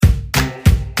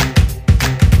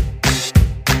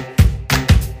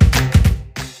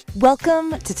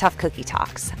Welcome to Tough Cookie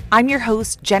Talks. I'm your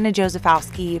host, Jenna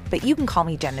Josephowski, but you can call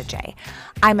me Jenna J.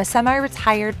 I'm a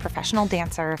semi-retired professional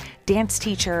dancer, dance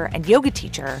teacher, and yoga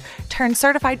teacher turned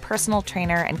certified personal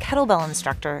trainer and kettlebell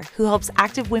instructor who helps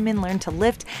active women learn to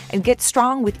lift and get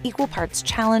strong with equal parts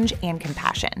challenge and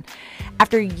compassion.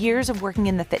 After years of working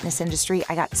in the fitness industry,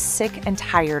 I got sick and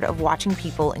tired of watching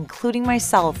people, including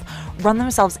myself, run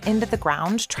themselves into the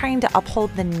ground trying to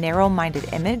uphold the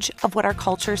narrow-minded image of what our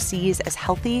culture sees as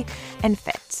healthy and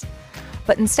fit.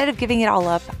 But instead of giving it all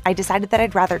up, I decided that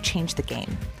I'd rather change the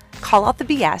game, call out the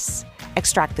BS,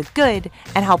 extract the good,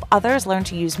 and help others learn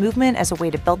to use movement as a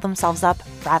way to build themselves up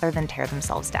rather than tear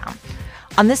themselves down.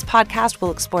 On this podcast,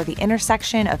 we'll explore the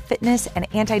intersection of fitness and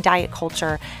anti-diet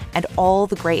culture and all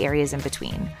the gray areas in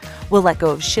between. We'll let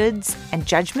go of shoulds and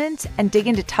judgment and dig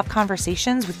into tough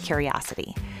conversations with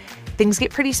curiosity. Things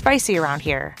get pretty spicy around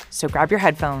here, so grab your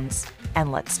headphones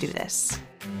and let's do this.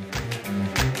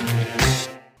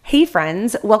 Hey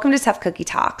friends, welcome to Tough Cookie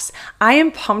Talks. I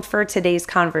am pumped for today's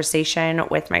conversation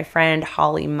with my friend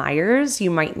Holly Myers. You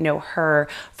might know her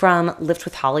from Lift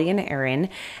with Holly and Erin.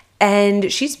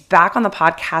 And she's back on the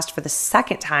podcast for the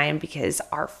second time because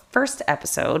our first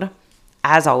episode,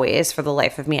 as always, for the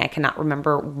life of me, I cannot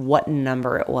remember what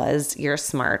number it was. You're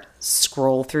smart.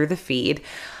 Scroll through the feed.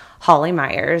 Holly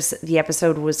Myers. The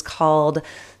episode was called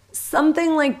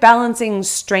something like Balancing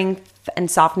Strength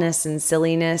and Softness and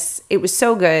Silliness. It was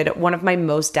so good. One of my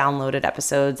most downloaded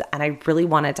episodes. And I really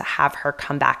wanted to have her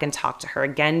come back and talk to her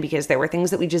again because there were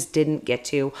things that we just didn't get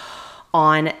to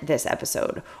on this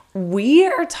episode. We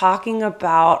are talking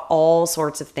about all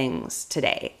sorts of things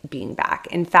today being back.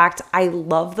 In fact, I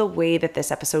love the way that this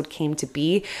episode came to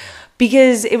be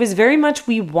because it was very much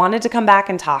we wanted to come back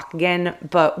and talk again,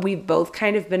 but we've both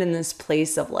kind of been in this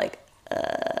place of like,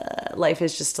 life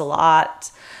is just a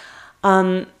lot.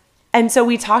 And so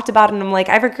we talked about it and I'm like,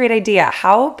 I have a great idea.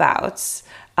 How about,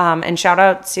 and shout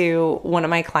out to one of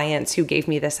my clients who gave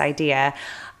me this idea.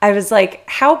 I was like,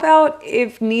 how about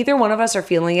if neither one of us are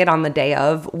feeling it on the day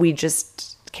of, we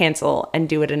just cancel and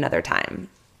do it another time?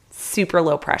 Super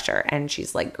low pressure. And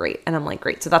she's like, great. And I'm like,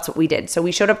 great. So that's what we did. So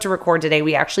we showed up to record today.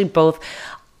 We actually both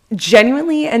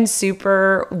genuinely and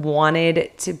super wanted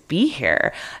to be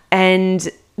here. And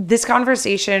this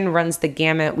conversation runs the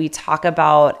gamut. We talk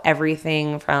about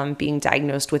everything from being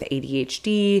diagnosed with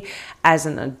ADHD as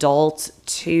an adult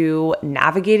to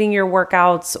navigating your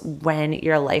workouts when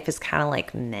your life is kind of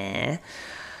like meh,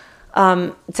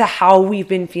 to how we've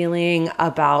been feeling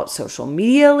about social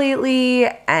media lately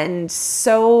and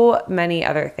so many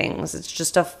other things. It's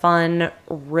just a fun,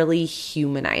 really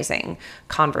humanizing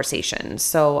conversation.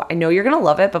 So I know you're going to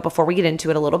love it, but before we get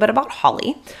into it, a little bit about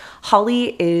Holly.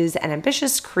 Holly is an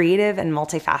ambitious, creative, and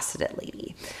multifaceted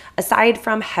lady. Aside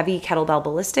from heavy kettlebell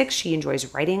ballistics, she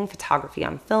enjoys writing, photography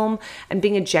on film, and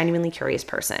being a genuinely curious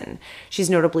person. She's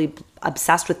notably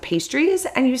obsessed with pastries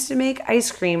and used to make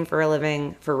ice cream for a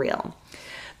living for real.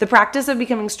 The practice of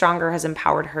becoming stronger has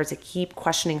empowered her to keep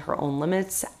questioning her own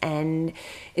limits and,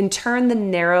 in turn, the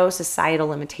narrow societal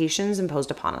limitations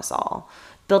imposed upon us all.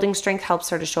 Building strength helps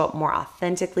her to show up more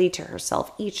authentically to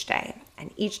herself each day.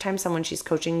 And each time someone she's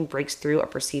coaching breaks through a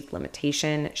perceived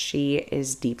limitation, she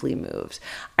is deeply moved.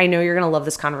 I know you're going to love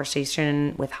this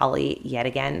conversation with Holly yet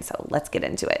again, so let's get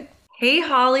into it. Hey,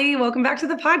 Holly, welcome back to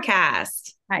the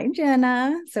podcast. Hi,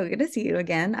 Jenna. So good to see you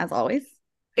again, as always.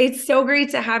 It's so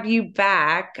great to have you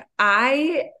back.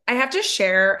 I have to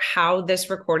share how this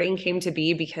recording came to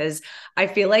be because I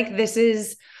feel like this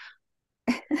is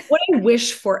what I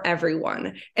wish for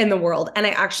everyone in the world. And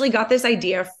I actually got this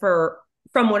idea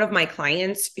from one of my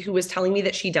clients who was telling me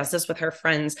that she does this with her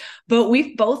friends, but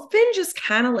we've both been just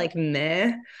kind of like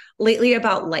meh lately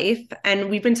about life. And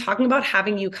we've been talking about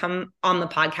having you come on the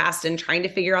podcast and trying to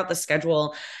figure out the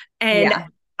schedule. And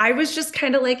I was just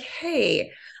kind of like,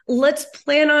 hey, let's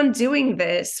plan on doing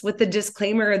this with the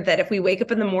disclaimer that if we wake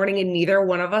up in the morning and neither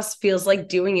one of us feels like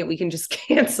doing it, we can just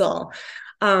cancel.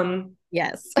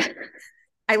 Yes.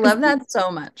 I love that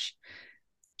so much.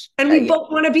 And we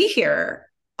both want to be here.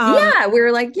 We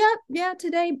were like, yeah,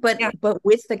 today. But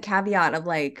with the caveat of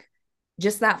like,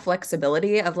 just that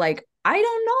flexibility of like, I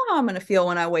don't know how I'm going to feel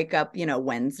when I wake up,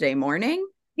 Wednesday morning.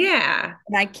 Yeah.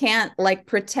 And I can't like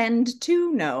pretend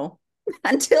to know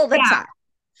until the time.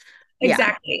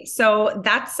 Exactly. So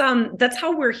that's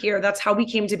how we're here. That's how we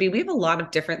came to be. We have a lot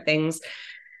of different things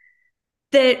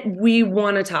that we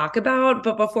want to talk about.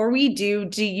 But before we do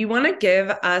you want to give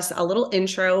us a little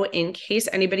intro in case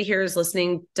anybody here is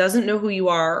listening, doesn't know who you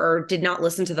are or did not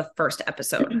listen to the first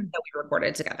episode that we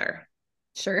recorded together?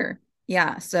 Sure.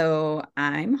 Yeah. So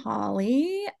I'm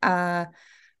Holly. I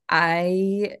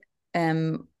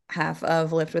half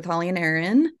of Lift with Holly and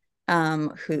Aaron,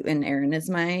 and Aaron is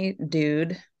my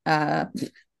dude,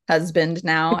 husband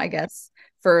now, I guess,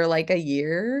 for like a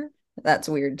year. That's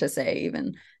weird to say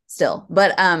even still.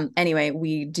 But anyway,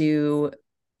 we do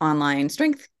online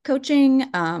strength coaching.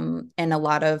 And a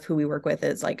lot of who we work with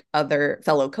is like other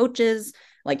fellow coaches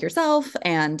like yourself,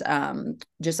 and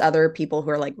just other people who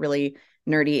are like really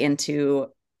nerdy into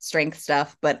strength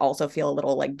stuff, but also feel a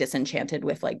little like disenchanted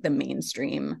with like the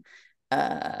mainstream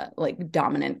like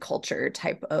dominant culture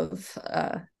type of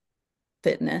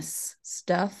fitness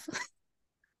stuff.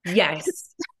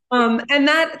 Yes. And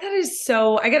that is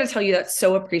so, I got to tell you, that's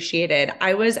so appreciated.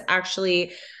 I was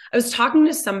talking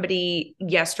to somebody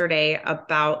yesterday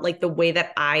about like the way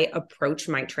that I approach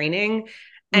my training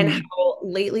and how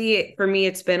lately for me,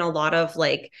 it's been a lot of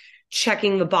like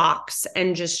checking the box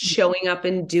and just showing up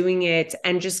and doing it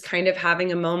and just kind of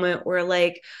having a moment where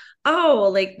like, oh,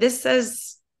 like this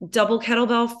says double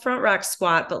kettlebell front rack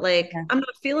squat, but like Yeah. I'm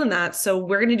not feeling that. So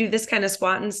we're going to do this kind of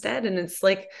squat instead. And it's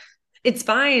like, it's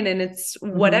fine and it's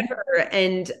whatever.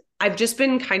 And I've just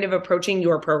been kind of approaching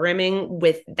your programming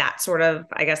with that sort of,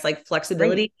 I guess, like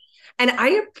flexibility. Great. And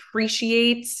I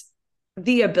appreciate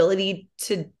the ability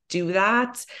to do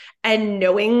that and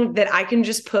knowing that I can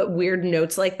just put weird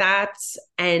notes like that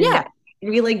and Yeah. not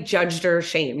be like judged or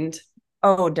shamed.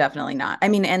 Oh, definitely not. I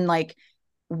mean, and like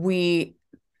we,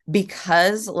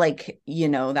 because like, you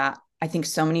know, that I think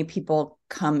so many people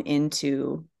come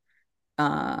into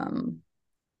um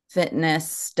fitness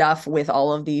stuff with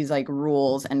all of these like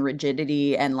rules and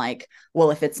rigidity and like,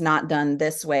 well, if it's not done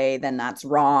this way, then that's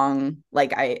wrong.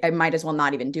 Like I might as well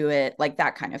not even do it, like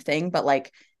that kind of thing. But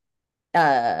like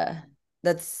uh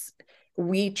that's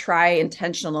we try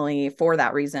intentionally for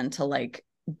that reason to like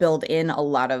build in a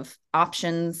lot of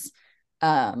options,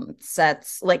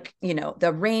 sets, like, you know,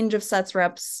 the range of sets,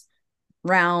 reps,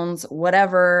 rounds,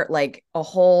 whatever, like a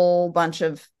whole bunch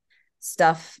of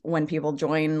stuff when people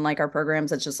join like our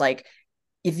programs. It's just like,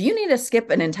 if you need to skip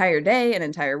an entire day, an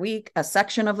entire week, a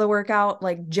section of the workout,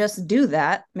 like just do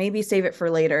that. Maybe save it for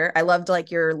later. I loved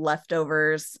like your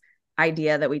leftovers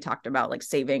idea that we talked about, like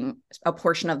saving a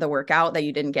portion of the workout that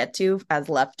you didn't get to as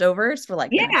leftovers for like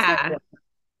the next day. Yeah.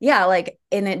 Yeah, like,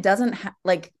 and it doesn't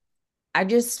like, I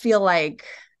just feel like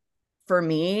for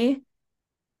me,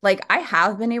 like I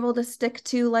have been able to stick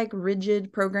to like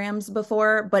rigid programs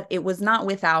before, but it was not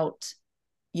without,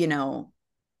 you know,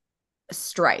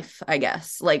 strife, I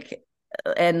guess. Like,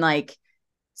 and like,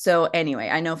 so anyway,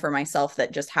 I know for myself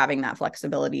that just having that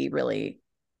flexibility really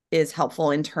is helpful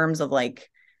in terms of like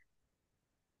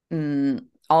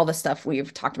all the stuff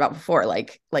we've talked about before,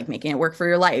 like making it work for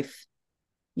your life,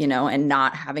 you know, and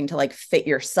not having to like fit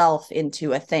yourself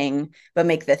into a thing, but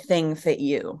make the thing fit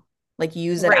you. Like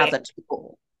use it as Right. a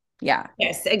tool. Yeah.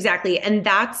 Yes, exactly. And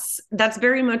that's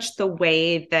very much the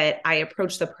way that I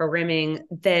approach the programming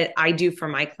that I do for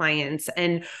my clients.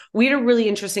 And we had a really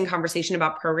interesting conversation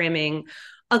about programming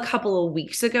a couple of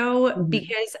weeks ago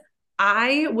because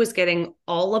I was getting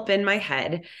all up in my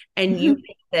head and you Mhm.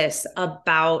 think this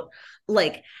about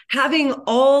like having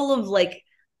all of like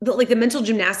the mental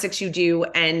gymnastics you do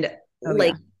and Oh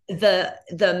like yeah.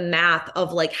 the math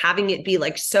of like having it be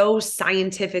like so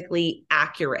scientifically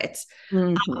accurate.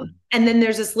 Mhm. And then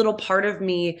there's this little part of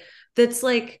me that's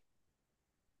like,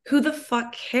 who the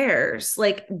fuck cares?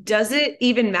 Like, does it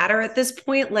even matter at this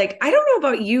point? Like, I don't know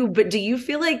about you, but do you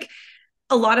feel like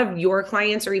a lot of your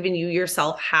clients or even you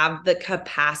yourself have the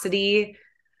capacity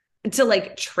to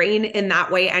like train in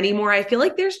that way anymore? I feel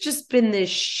like there's just been this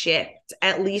shift,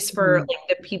 at least for Mhm.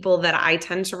 like the people that I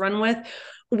tend to run with,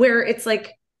 where it's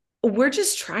like, we're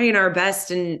just trying our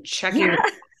best and checking.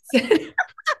 Yeah.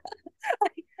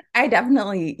 I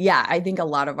definitely, yeah, I think a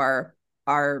lot of our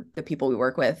the people we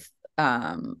work with,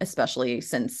 especially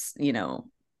since, you know,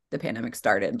 the pandemic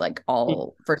started, like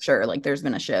all for sure, like there's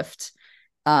been a shift.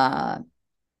 Uh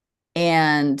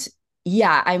and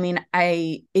yeah, I mean,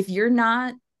 if you're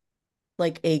not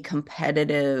like a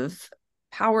competitive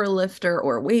power lifter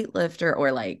or weightlifter,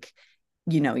 or like,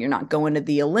 you know, you're not going to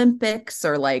the Olympics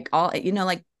or like all, you know,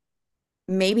 like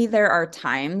maybe there are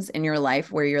times in your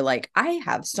life where you're like, I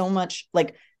have so much,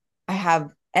 like, I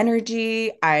have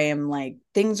energy. I am like,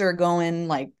 things are going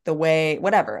like the way,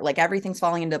 whatever, like everything's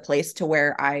falling into place to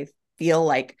where I feel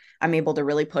like I'm able to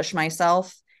really push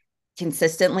myself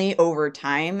consistently over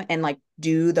time and like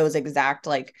do those exact,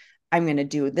 like, I'm going to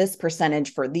do this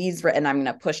percentage for these, and I'm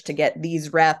going to push to get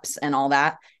these reps and all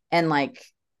that. And like,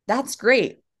 that's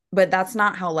great, but that's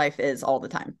not how life is all the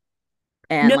time.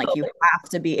 And No, like, you have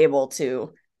to be able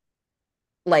to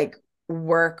like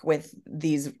work with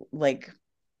these like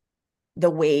the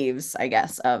waves, I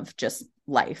guess, of just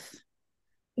life.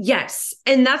 Yes.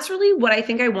 And that's really what I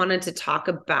think I wanted to talk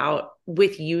about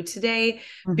with you today,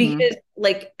 Mm-hmm. because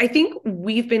like I think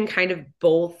we've been kind of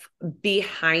both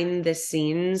behind the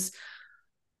scenes.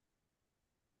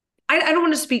 I don't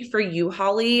want to speak for you,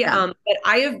 Holly, Yeah. but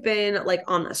I have been like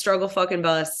on a struggle fucking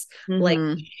bus, like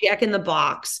Mm-hmm. checking the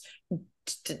box,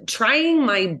 trying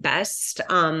my best.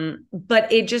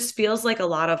 But it just feels like a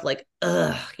lot of like,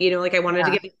 like I wanted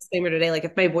to Yeah. give a disclaimer today. Like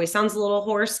if my voice sounds a little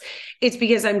hoarse, it's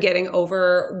because I'm getting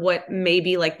over what may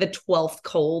be like the 12th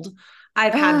cold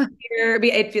I've had Ah, here.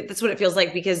 That's what it feels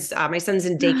like because my son's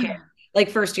in daycare, like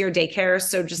first year daycare.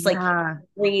 So just like yeah.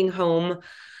 bringing home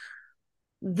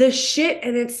the shit,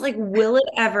 and it's like, will it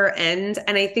ever end?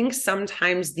 And I think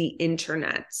sometimes the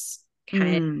internets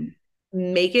can Mm,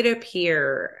 make it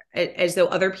appear as though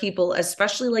other people,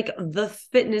 especially like the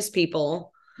fitness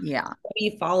people yeah.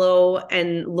 we follow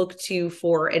and look to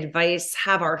for advice,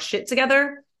 have our shit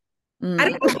together. I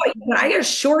don't Mm. know about you, but I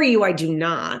assure you I do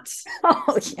not.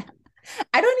 Oh yeah.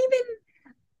 I don't even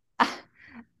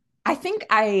I think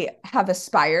I have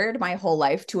aspired my whole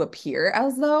life to appear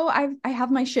as though I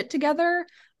have my shit together.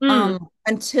 Mm,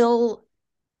 Until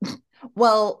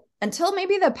until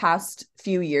maybe the past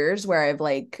few years where I've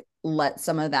like let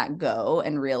some of that go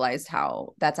and realized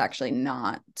how that's actually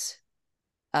not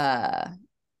uh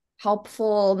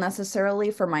helpful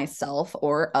necessarily for myself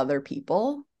or other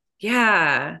people.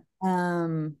 yeah.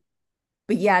 Um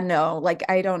but yeah, no, like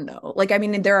I don't know. Like I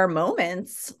mean there are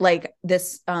moments like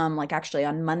this like actually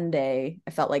on Monday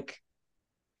I felt like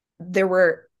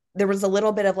there was a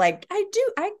little bit of like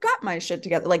I got my shit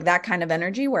together, like that kind of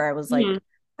energy where I was Mm, like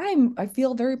I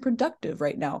feel very productive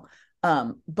right now.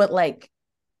 But like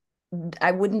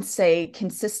I wouldn't say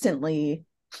consistently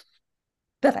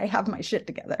that I have my shit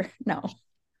together. No.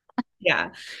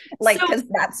 yeah. So Like cuz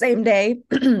that same day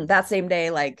that same day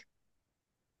like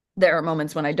there are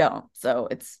moments when I don't. So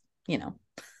it's, you know,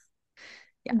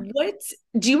 yeah. what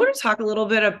do you want to talk a little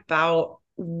bit about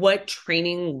what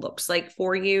training looks like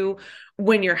for you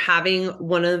when you're having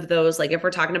one of those, like if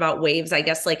we're talking about waves, I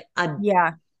guess like a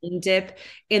Yeah. dip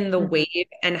in the Mhm. wave,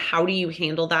 and how do you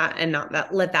handle that and not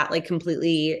that let that like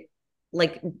completely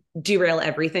like derail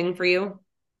everything for you?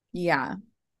 Yeah.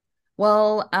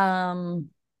 Well,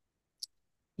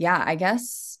 yeah, I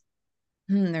guess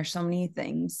there's so many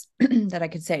things that I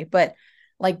could say, but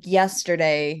like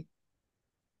yesterday,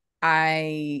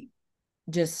 I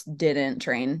just didn't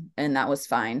train and that was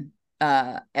fine.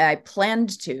 I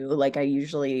planned to, like I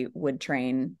usually would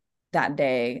train that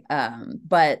day.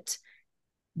 But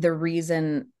the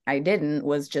reason I didn't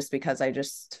was just because I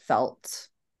just felt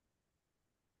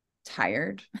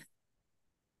tired.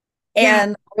 Yeah.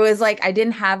 And it was like I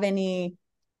didn't have any,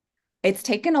 it's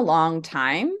taken a long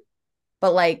time,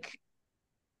 but like,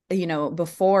 you know,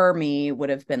 before me would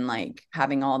have been like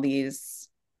having all these,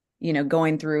 you know,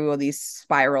 going through all these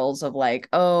spirals of like,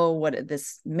 oh, what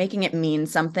this making it mean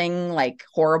something like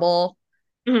horrible,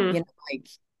 you Mhm. know, like,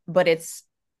 but it's,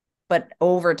 but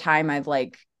over time, I've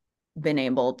like been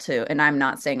able to, and I'm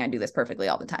not saying I do this perfectly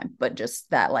all the time, but just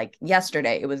that like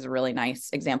yesterday, it was a really nice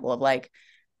example of like,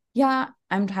 yeah,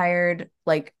 I'm tired.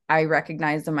 Like, I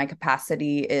recognize that my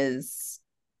capacity is,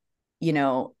 you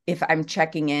know, if I'm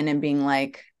checking in and being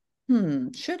like,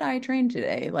 should I train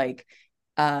today? Like,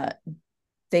 uh,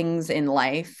 things in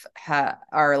life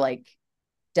are like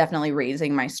definitely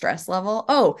raising my stress level.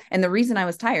 Oh, and the reason I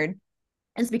was tired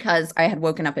is because I had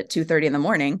woken up at 2:30 in the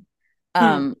morning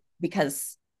Mhm.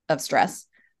 because of stress.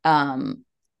 Um,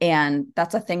 and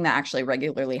that's a thing that actually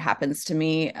regularly happens to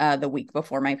me the week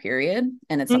before my period.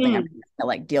 And it's something I'm Mhm. to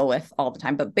like deal with all the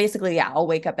time. But basically, yeah, I'll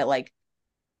wake up at like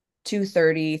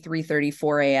 2:30, 3:30,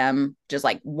 4 a.m., just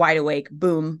like wide awake,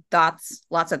 boom, thoughts,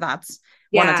 lots of thoughts,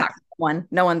 want to Yeah. talk to someone.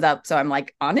 No one's up. So I'm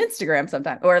like on Instagram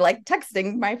sometimes or like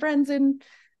texting my friends in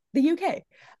the UK.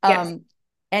 Yes.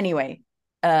 Anyway,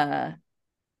 uh,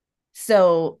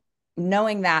 so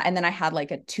knowing that, and then I had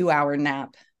like a 2 hour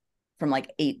nap from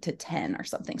like 8 to 10 or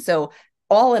something. So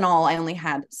all in all, I only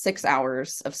had 6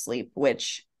 hours of sleep,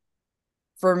 which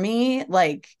for me,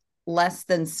 like less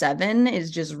than seven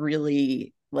is just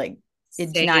really like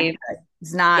it's not Same. good.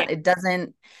 It's Yeah. not, it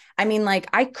doesn't, I mean, like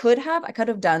I could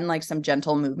have done like some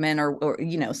gentle movement or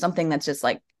you know, something that's just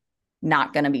like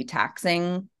not going to be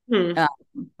taxing, Mhm. um,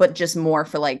 but just more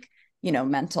for like, you know,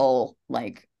 mental,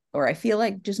 like, or I feel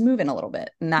like just moving a little bit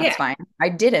and that's Yeah. fine. I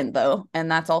didn't though, and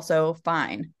that's also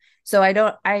fine. So I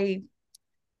don't,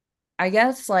 I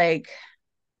guess like,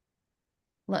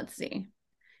 let's see,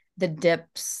 the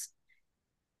dips.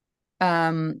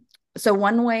 Um, so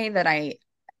one way that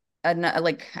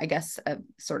like, I guess a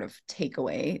sort of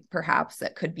takeaway perhaps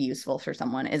that could be useful for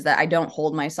someone is that I don't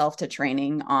hold myself to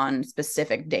training on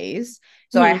specific days.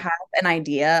 So I Mhm. have an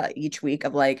idea each week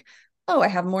of like, oh, I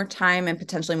have more time and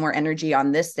potentially more energy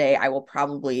on this day. I will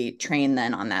probably train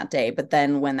then on that day. But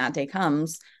then when that day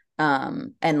comes,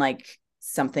 and like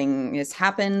something has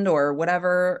happened or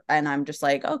whatever, and I'm just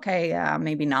like, okay, yeah,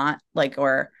 maybe not. Like,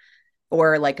 or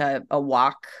like a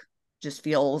walk just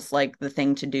feels like the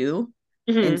thing to do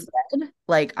Mhm. instead.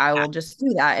 Like I will just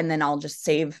do that and then I'll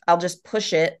just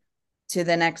push it to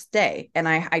the next day. And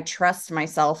I trust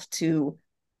myself to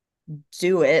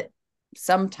do it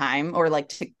sometime or like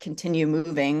to continue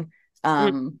moving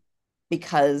Mhm.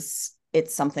 because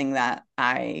it's something that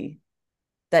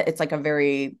it's like a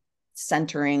very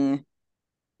centering,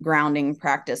 grounding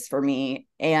practice for me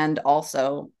and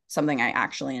also something I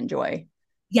actually enjoy.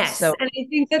 Yes. So And I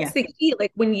think yeah. that's the key.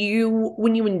 Like when you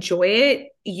enjoy it,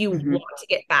 you Mhm. want to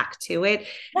get back to it.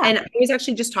 Yeah. And I was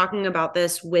actually just talking about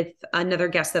this with another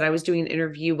guest that I was doing an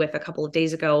interview with a couple of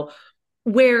days ago,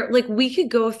 where like we could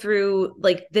go through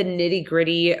like the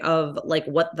nitty-gritty of like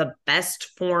what the best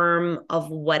form of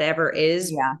whatever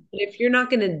is. Yeah. But if you're not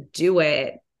going to do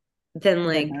it, then Then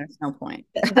like there's no point.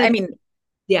 I then mean,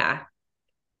 yeah,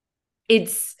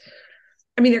 it's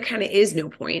I mean, there kind of is no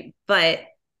point, but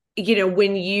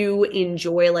when you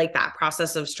enjoy like that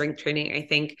process of strength training, I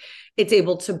think it's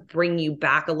able to bring you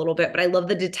back a little bit. But I love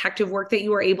the detective work that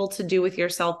you are able to do with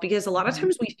yourself because a lot of mhm.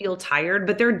 times we feel tired,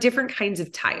 but there are different kinds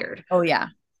of tired. Oh yeah.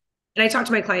 And I talk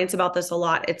to my clients about this a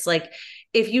lot. It's like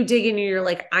if you dig in and you're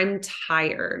like, I'm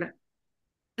tired,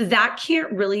 that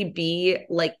can't really be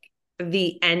like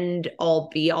the end all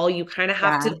be all. You kind of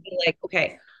have to Yeah. be like,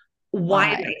 okay, why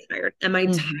am Why? I tired? Am I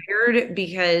Hmm. tired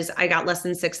because I got less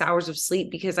than 6 hours of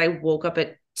sleep because I woke up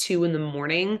at 2 in the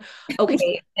morning?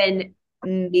 Okay, then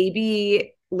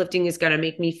maybe lifting is going to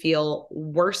make me feel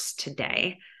worse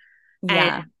today. And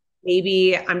Yeah.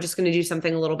 maybe I'm just going to do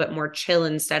something a little bit more chill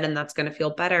instead, and that's going to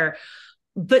feel better.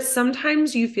 But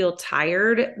sometimes you feel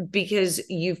tired because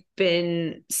you've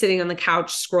been sitting on the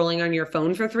couch scrolling on your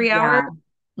phone for 3 hours Yeah.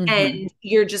 Hmm. and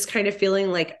you're just kind of feeling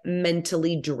like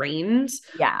mentally drained,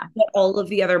 Yeah. but all of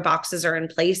the other boxes are in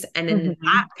place. And in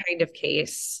that Hmm. kind of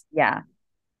case, Yeah.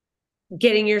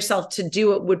 getting yourself to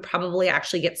do it would probably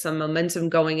actually get some momentum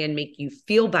going and make you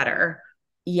feel better.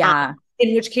 Um, Yeah.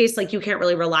 in which case, like you can't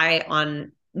really rely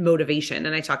on motivation.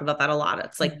 And I talk about that a lot.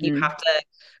 It's like Hmm. you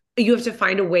have to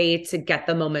find a way to get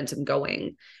the momentum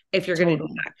going if you're going to do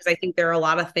Totally. that. Because I think there are a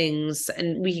lot of things,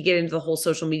 and we could get into the whole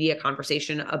social media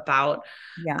conversation about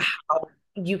Yeah. how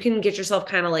you can get yourself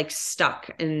kind of like stuck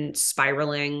and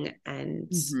spiraling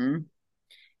and Hmm.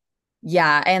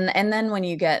 Yeah. And then when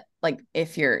you get like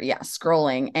if you're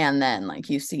scrolling and then like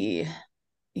you see,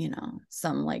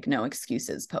 some like no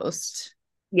excuses post,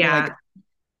 you're like, yeah.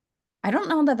 I don't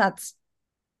know that that's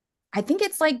I think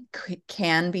it's like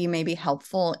can be maybe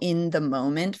helpful in the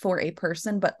moment for a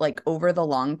person, but like over the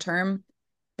long term,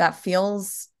 that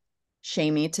feels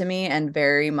shamey to me and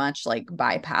very much like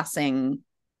bypassing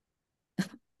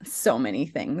so many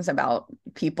things about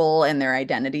people and their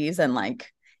identities. And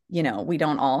like, we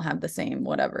don't all have the same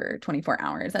whatever 24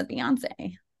 hours as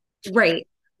Beyonce. Right.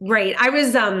 Right. I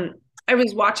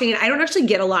was watching it. I don't actually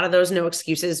get a lot of those no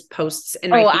excuses posts in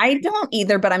my Oh, feed. I don't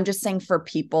either, but I'm just saying for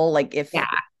people, like if, Yeah.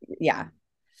 yeah.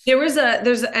 There's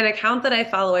an account that I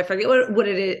follow. I forget what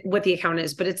it is, what the account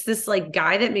is, but it's this like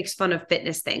guy that makes fun of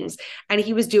fitness things. And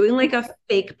he was doing like a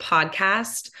fake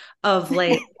podcast of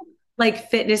like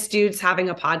fitness dudes having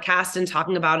a podcast and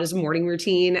talking about his morning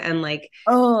routine and like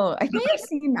Oh, I may have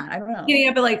seen that. I don't know. getting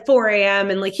up at like 4 a.m.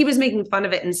 and like he was making fun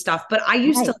of it and stuff. But I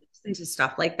used to Right. listen to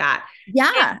stuff like that. And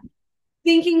Yeah.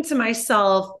 thinking to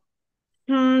myself,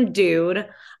 dude,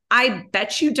 I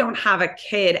bet you don't have a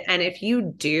kid. And if you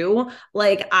do,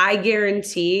 like, I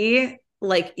guarantee,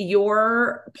 like,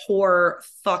 your poor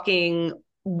fucking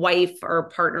wife or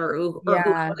partner or whoever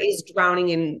Yeah. is drowning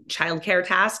in childcare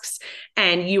tasks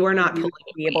and you are not You pulling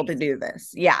be able to do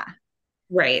this. Yeah.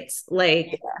 right.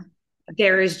 Like, Yeah.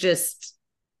 there is just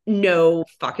no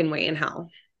fucking way in hell.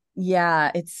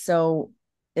 Yeah, it's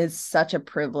such a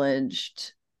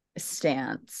privileged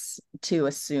stance to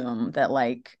assume that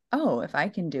like, oh, if I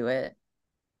can do it,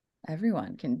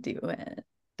 everyone can do it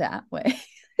that way.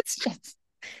 It's just,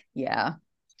 yeah.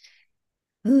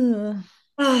 Ugh.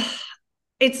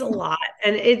 It's a lot.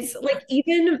 And it's like,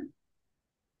 even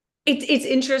it's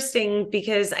interesting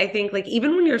because I think like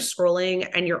even when you're scrolling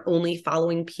and you're only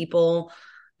following people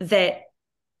that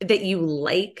you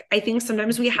like, I think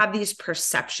sometimes we have these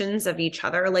perceptions of each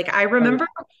other. Like I Oh remember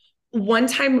yeah. one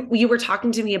time you were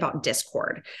talking to me about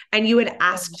Discord and you had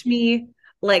asked me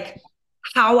like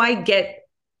how I get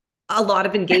a lot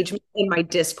of engagement in my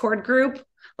Discord group,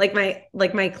 like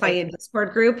my client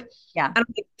Discord group. Yeah. And I'm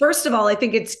like, first of all, I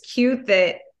think it's cute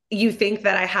that you think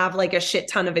that I have like a shit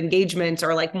ton of engagement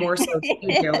or like more so than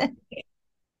you do.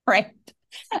 Right.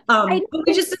 I But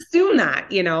we just assume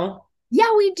that,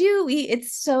 Yeah, we do.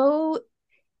 It's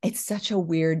such a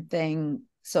weird thing,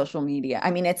 social media.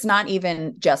 I mean, it's not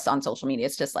even just on social media.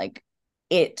 It's just like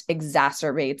it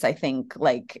exacerbates, I think,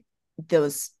 like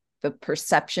the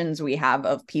perceptions we have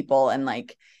of people and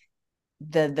like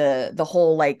the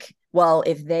whole like, well,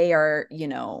 if they are,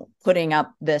 putting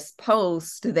up this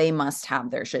post, they must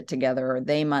have their shit together, or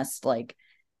they must like,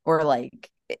 or like,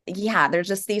 yeah, there's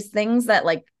just these things that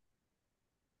like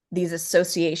these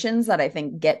associations that I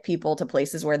think get people to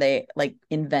places where they like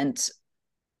invent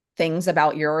things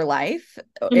about your life,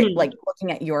 like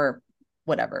looking at your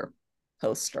whatever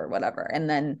post or whatever.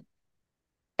 And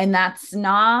that's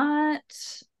not,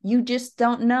 you just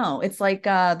don't know. It's like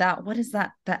that, what is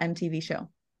that MTV show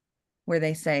where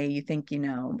they say you think you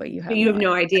know, but you have You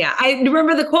no have idea. no idea. I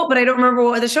remember the quote, but I don't remember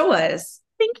what the show was.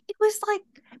 I think it was like,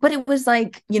 but it was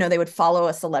like, they would follow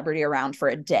a celebrity around for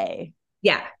a day.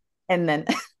 Yeah. And then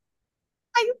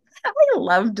I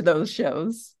loved those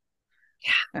shows.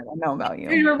 I don't know about you.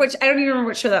 I don't even remember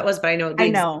which show that was, but I know the I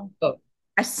exact know. quote.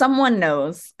 If someone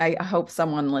knows, I hope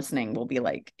someone listening will be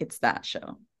like, it's that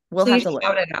show. We'll have Please to look.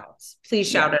 shout it out. Please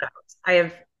shout Yeah. it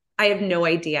out. I have no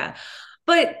idea.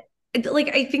 But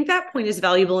like I think that point is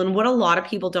valuable, and what a lot of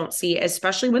people don't see,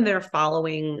 especially when they're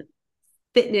following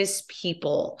fitness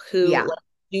people who Yeah. like,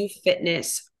 do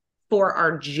fitness for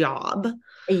our job.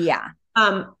 Yeah.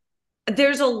 Um,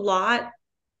 there's a lot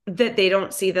that they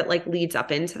don't see that like leads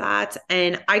up into that.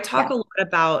 And I talk Yeah. a lot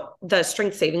about the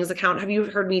strength savings account. Have you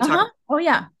heard me talk? Uh-huh. Oh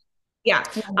yeah. Yeah.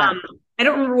 Love that. I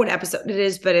don't remember what episode it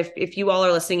is, but if you all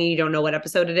are listening and you don't know what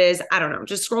episode it is, I don't know.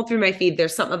 Just scroll through my feed.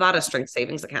 There's something about a strength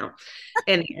savings account.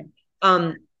 And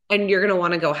um and you're gonna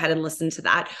want to go ahead and listen to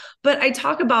that. But I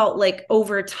talk about like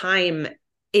over time,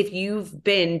 if you've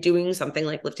been doing something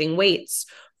like lifting weights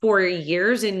for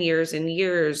years and years and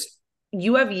years,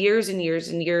 you have years and years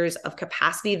and years of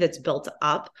capacity that's built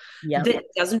up Yep. that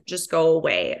doesn't just go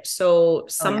away. So Oh yeah.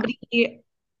 somebody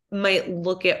might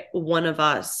look at one of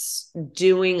us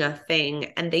doing a thing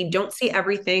and they don't see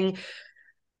everything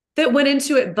that went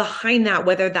into it behind that,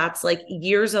 whether that's like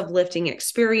years of lifting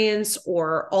experience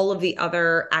or all of the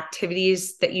other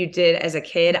activities that you did as a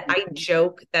kid. I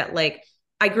joke that like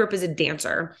I grew up as a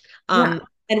dancer. Yeah.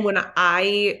 And when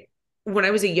I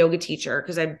was a yoga teacher,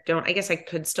 because I guess I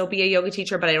could still be a yoga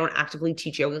teacher, but I don't actively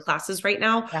teach yoga classes right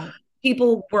now. Yeah.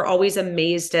 People were always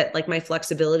amazed at like my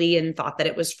flexibility and thought that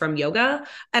it was from yoga.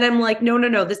 And I'm like, no,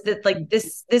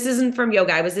 this isn't from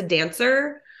yoga. I was a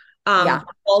dancer Yeah.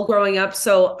 all growing up.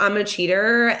 So I'm a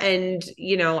cheater. And,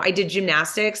 I did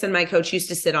gymnastics and my coach used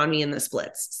to sit on me in the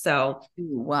splits. So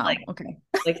Ooh, wow. like, Okay.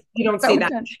 like you don't So see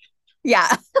that. good. Yeah.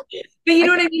 But you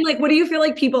know what I mean? Like, what do you feel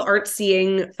like people aren't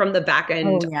seeing from the back Oh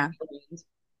end? yeah.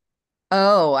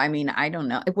 Oh, I mean, I don't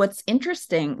know. What's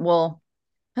interesting, well,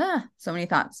 so many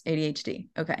thoughts. ADHD.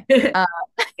 Okay. Yeah,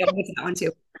 we'll get to that one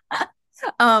too.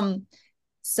 Um,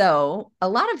 so a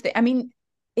lot of the, I mean,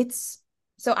 it's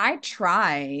so I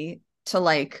try to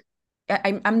like,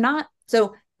 I'm not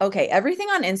so okay. Everything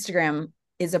on Instagram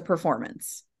is a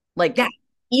performance. Like, Yeah.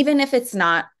 even if it's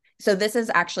not. So this is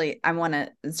actually, I want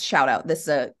to shout out. This is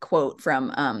a quote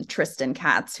from Tristan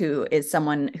Katz, who is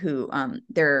someone who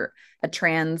they're a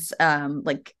trans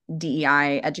like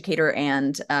DEI educator,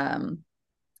 and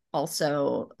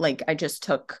also like I just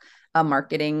took a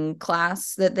marketing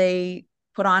class that they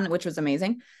put on, which was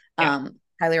amazing. Yeah.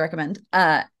 Highly recommend.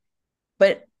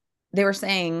 But they were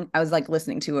saying, I was like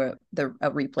listening to a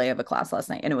replay of a class last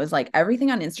night, and it was like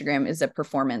everything on Instagram is a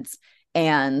performance,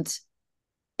 and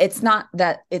it's not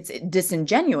that it's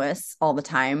disingenuous all the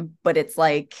time, but it's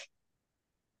like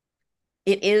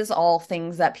it is all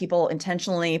things that people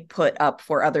intentionally put up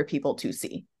for other people to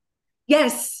see.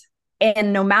 Yes.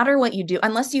 And no matter what you do,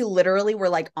 unless you literally were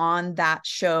like on that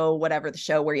show, whatever the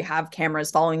show where you have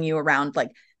cameras following you around like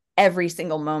every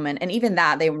single moment, and even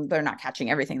that they're not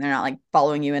catching everything. They're not like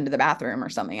following you into the bathroom or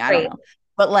something. I don't know.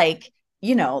 But like,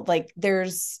 like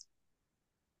there's,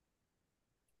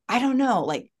 I don't know,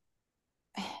 like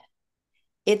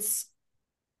it's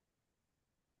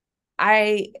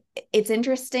it's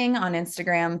interesting on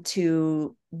Instagram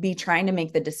to be trying to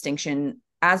make the distinction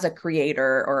as a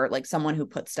creator or like someone who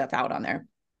puts stuff out on there.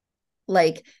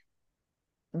 Like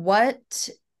what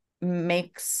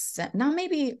makes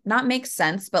not makes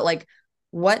sense, but like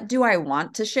what do I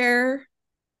want to share?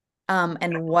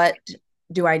 And what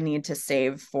do I need to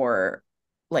save for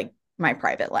like my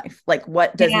private life? Like,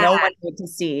 what does no Yeah. one need to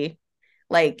see?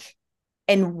 Like,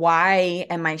 and why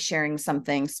am I sharing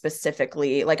something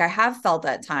specifically? Like, I have felt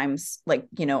at times, like,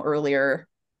 earlier,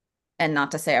 and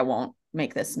not to say I won't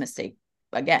make this mistake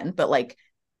again, but like,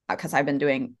 because I've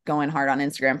been going hard on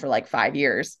Instagram for like 5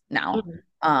 years now.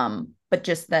 Mhm. But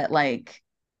just that, like,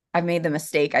 I've made the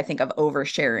mistake, I think, of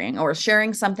oversharing or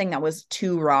sharing something that was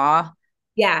too raw.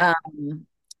 Yeah. Um,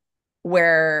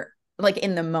 where like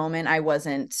in the moment I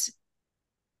wasn't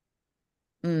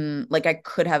like I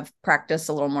could have practiced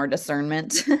a little more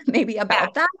discernment maybe Yeah.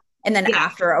 about that. And then Yeah.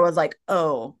 after I was like,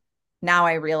 oh, now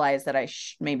I realize that I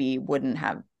maybe wouldn't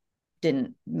have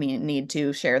didn't need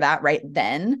to share that right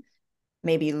then.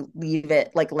 Maybe leave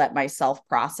it, like let myself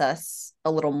process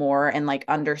a little more and like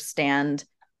understand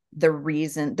the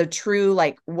reason, the true,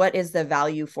 like what is the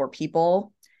value for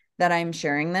people that I'm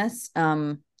sharing this.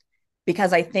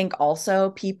 Because I think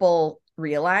also people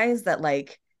realize that,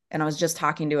 like, and I was just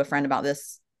talking to a friend about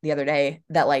this the other day,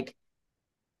 that like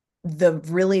the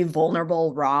really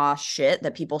vulnerable raw shit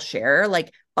that people share,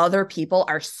 like other people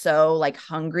are so like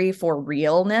hungry for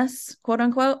realness, quote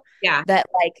unquote, Yeah. that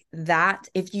like that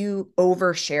if you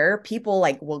overshare, people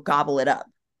like will gobble it up.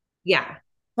 Yeah.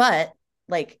 But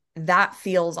like that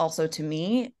feels also to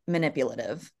me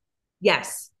manipulative,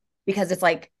 Yes. because it's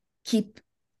like keep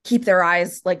keep their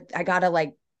eyes, like I gotta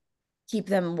like keep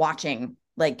them watching,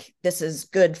 like this is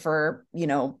good for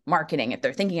marketing if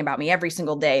they're thinking about me every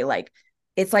single day. Like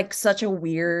it's like such a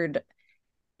weird,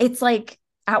 it's like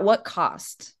at what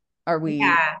cost are we?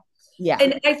 Yeah. Yeah.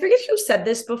 And I forget who said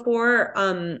this before.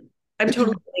 I'm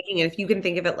totally thinking it. If you can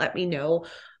think of it, let me know.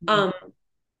 Um,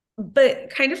 but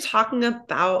kind of talking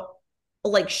about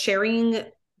like sharing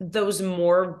those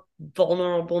more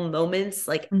vulnerable moments,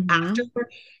 like after Mm-hmm.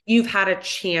 you've had a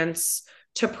chance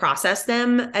to process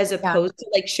them, as Yeah. opposed to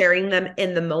like sharing them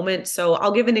in the moment. So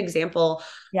I'll give an example.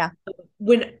 Yeah.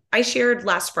 When I shared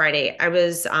last Friday, I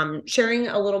was sharing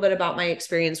a little bit about my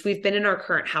experience. We've been in our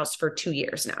current house for 2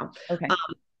 years now. Okay. Um,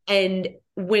 and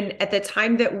when at the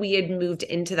time that we had moved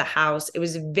into the house, it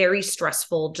was very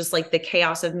stressful, just like the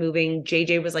chaos of moving.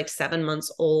 JJ was like 7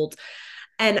 months old.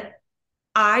 And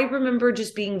I remember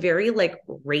just being very like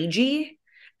ragey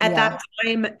at Yeah. that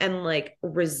time and like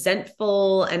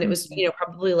resentful. And it was, Mhm.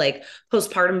 probably like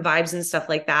postpartum vibes and stuff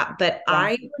like that. But Yeah.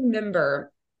 I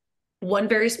remember one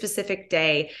very specific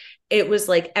day, it was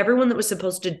like everyone that was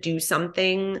supposed to do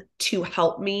something to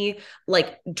help me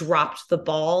like dropped the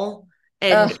ball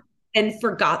and Ugh.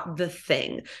 forgot the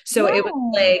thing. So No. it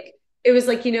was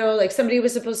like, like somebody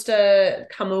was supposed to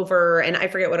come over and I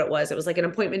forget what it was. It was like an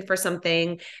appointment for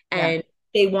something Yeah. and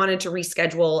they wanted to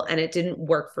reschedule and it didn't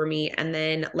work for me. And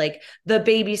then like the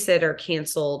babysitter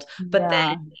canceled, but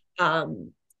then Yeah.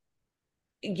 um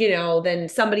then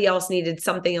somebody else needed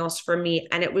something else from me.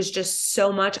 And it was just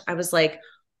so much. I was like,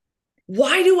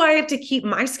 why do I have to keep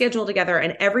my schedule together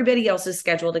and everybody else's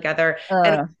schedule together?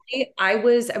 And Uh, I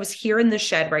was here in the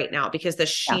shed right now because yeah.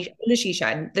 the she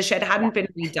shed, the shed Yeah. hadn't been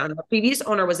redone. The previous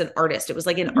owner was an artist. It was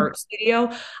like an art studio.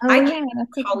 Oh I yeah, came, that's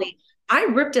so cool. Holly, I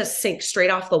ripped a sink straight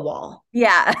off the wall.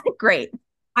 Yeah. Great.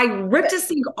 I ripped a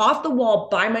sink off the wall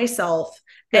by myself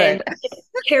and Good.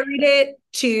 carried it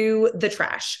to the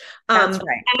trash. That's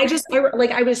right.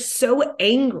 And I was so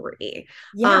angry.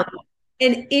 Um, Yeah.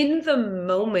 and in the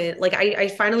moment, like I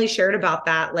finally shared about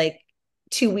that like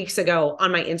 2 weeks ago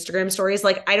on my Instagram stories.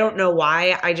 Like, I don't know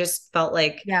why. I just felt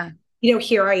like, Yeah.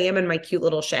 here I am in my cute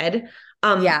little shed.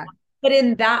 Yeah. But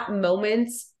in that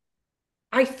moment,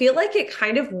 I feel like it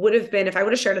kind of would have been, if I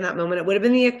would have shared in that moment, it would have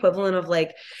been the equivalent of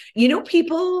like,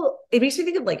 people, it makes me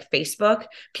think of like Facebook,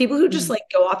 people who just Mhm. like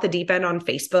go off the deep end on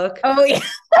Facebook, Oh yeah.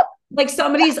 like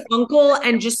somebody's uncle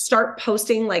and just start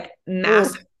posting like Ooh.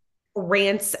 mass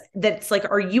rants that's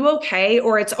like, are you okay?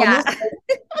 Or it's Yeah. almost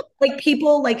like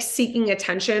people like seeking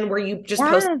attention where you just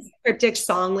post Yes. cryptic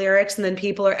song lyrics and then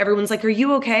everyone's like, are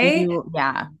you okay?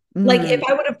 Yeah. Like if Mm.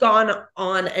 I would have gone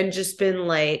on and just been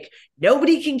like,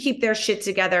 nobody can keep their shit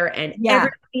together and Yeah.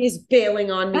 everybody is bailing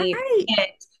on me Right. and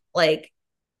like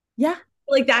Yeah.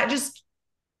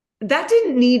 that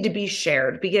didn't need to be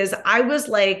shared because I was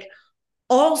like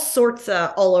all sorts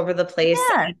of all over the place.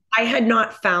 Yeah. I had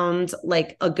not found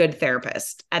like a good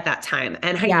therapist at that time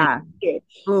and I needed Yeah.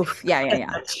 to Oof. Yeah. Yeah. get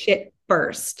Yeah. that shit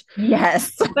first.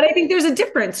 Yes. But I think there's a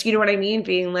difference, you know what I mean?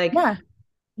 Being like, Yeah.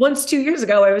 once 2 years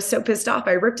ago, I was so pissed off,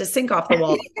 I ripped a sink off the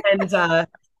wall. And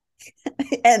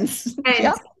And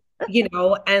yeah.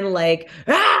 and like,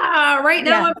 right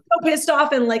now Yeah. I'm so pissed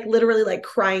off and like literally like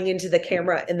crying into the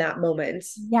camera in that moment.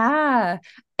 Yeah.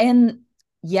 And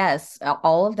yes,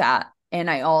 all of that. And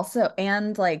I also,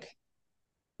 and like,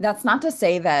 that's not to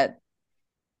say that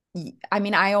I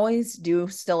mean, I always do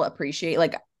still appreciate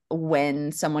like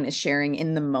when someone is sharing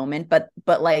in the moment, but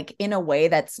like in a way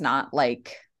that's not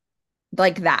like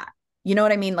that. You know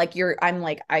what I mean? Like I'm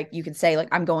like, you could say like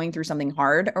I'm going through something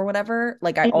hard or whatever.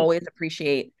 Like I Mhm. always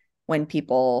appreciate when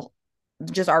people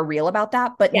just are real about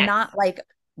that, but Yes. not like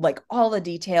all the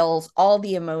details, all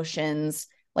the emotions,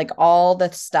 like all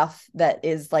the stuff that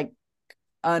is like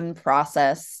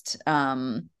unprocessed.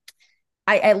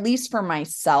 I, at least for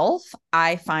myself,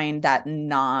 I find that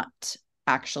not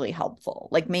actually helpful.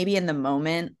 Like maybe in the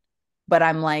moment, but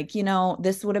I'm like,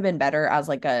 this would have been better as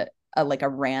like a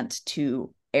rant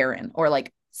to Aaron or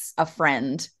like a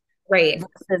friend Right.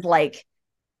 versus like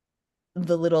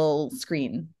the little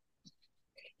screen.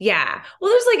 Yeah.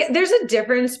 Well, there's a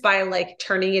difference by like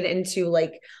turning it into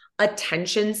like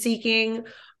attention seeking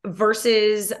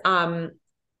versus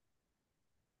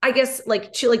I guess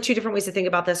like two different ways to think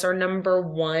about this are number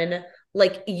one,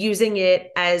 like using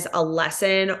it as a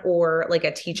lesson or like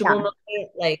a teachable Yeah. moment.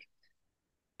 Like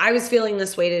I was feeling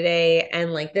this way today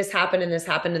and like this happened and this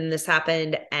happened and this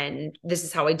happened and this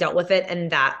is how I dealt with it.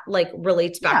 And that like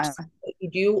relates back to Yeah. what you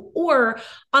do. Or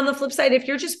on the flip side, if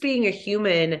you're just being a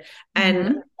human and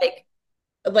Hmm.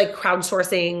 like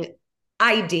crowdsourcing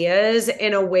ideas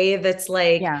in a way that's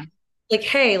Yeah. like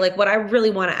hey, like what I really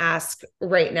want to ask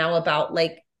right now about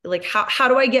like how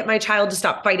do I get my child to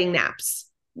stop fighting naps?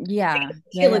 Yeah. It's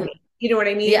Yeah. killing Yeah. me. You know what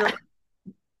I mean? Yeah.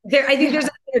 There, I think Yeah. there's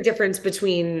a clear difference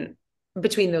between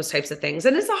those types of things.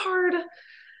 And it's a hard.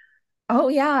 Oh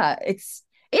yeah. It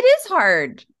is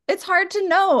hard. It's hard to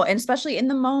know. And especially in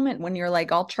the moment when you're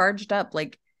like all charged up,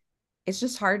 like it's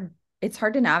just hard. It's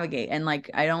hard to navigate. And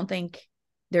like, I don't think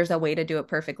there's a way to do it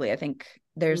perfectly. I think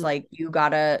there's like, you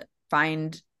gotta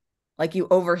find, like, you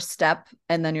overstep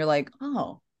and then you're like,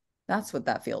 oh, that's what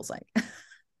that feels like.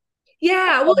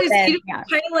 Yeah, well, And it's then, yeah.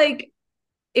 kind of like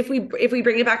if we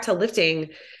bring it back to lifting,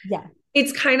 Yeah.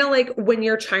 it's kind of like when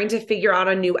you're trying to figure out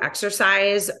a new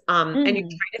exercise, and you're Mm.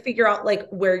 trying to figure out like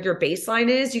where your baseline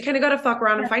is, you kind of got to fuck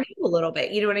around and Yeah. find it a little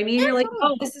bit. You know what I mean? Yeah, You're like, totally.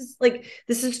 oh,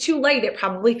 this is too light. It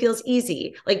probably feels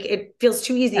easy. Like it feels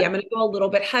too easy. Yeah. I'm gonna go a little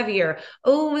bit heavier.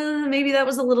 Oh, maybe that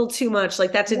was a little too much.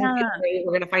 Like that didn't feel Yeah. great.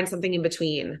 We're gonna find something in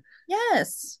between.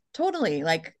 Yes, totally.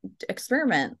 Like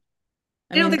experiment.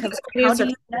 I I don't mean, think because there's an how do answer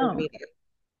you for know? everybody.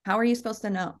 How are you supposed to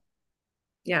know?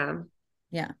 Yeah,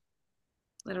 Yeah.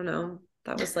 I don't know.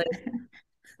 That was like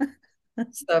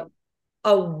so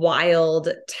a wild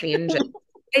tangent.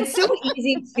 It's so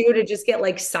easy too to just get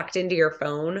like sucked into your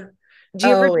phone. Do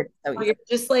you ever Oh, it's so where easy.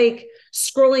 you're just like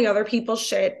scrolling other people's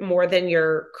shit more than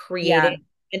you're Yeah. creating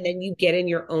and then you get in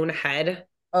your own head?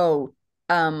 Oh,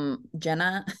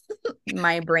 Jenna,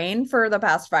 my brain for the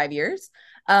past 5 years.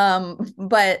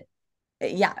 But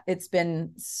yeah, it's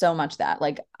been so much that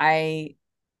like I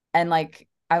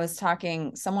was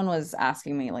talking, someone was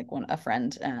asking me, like a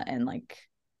friend, and like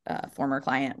a former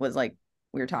client was like,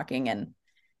 we were talking and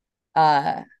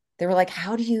uh they were like,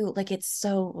 how do you, like, it's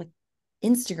so like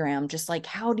Instagram, just like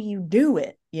how do you do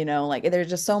it? Like there's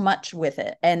just so much with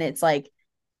it. And it's like,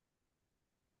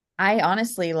 I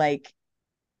honestly like,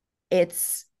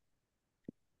 it's,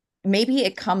 maybe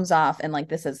it comes off, and like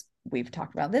this is, we've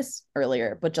talked about this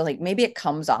earlier, but just like maybe it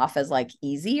comes off as like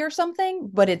easy or something,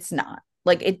 but it's not.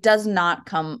 Like it does not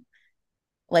come,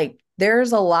 like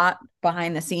there's a lot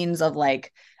behind the scenes of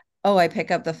like, oh, I pick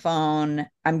up the phone,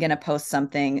 I'm gonna post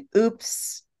something.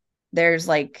 Oops, there's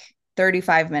like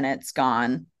 35 minutes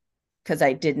gone because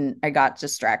I got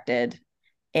distracted.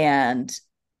 And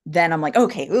then I'm like,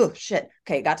 okay, oh shit.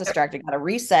 Okay, got distracted, gotta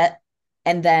reset.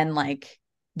 And then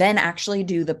then actually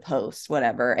do the post,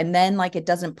 whatever. And then like it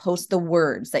doesn't post the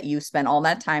words that you spent all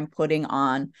that time putting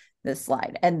on this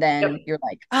slide. And Yep. then you're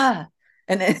like, ah.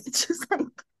 And then it's just like,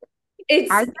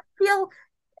 It's I feel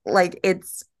like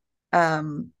it's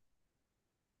um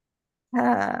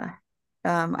uh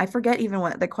I forget even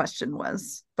what the question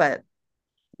was, but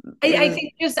it I was,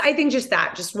 think just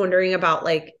that, just wondering about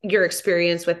like your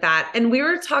experience with that. And we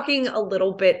were talking a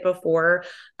little bit before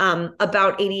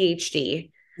about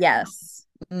ADHD. yes.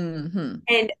 Hmm.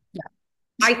 And Yeah.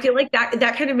 I feel like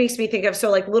that kind of makes me think of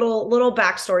so like little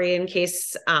backstory in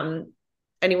case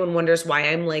anyone wonders why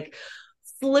I'm like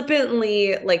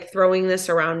flippantly like throwing this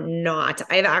around. Not,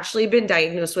 I've actually been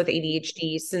diagnosed with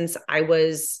ADHD since I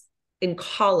was in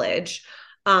college.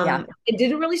 Yeah. I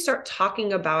didn't really start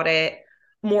talking about it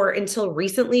more until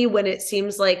recently when it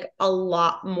seems like a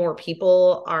lot more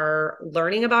people are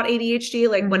learning about ADHD.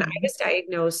 Like when I Mhm. was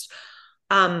diagnosed,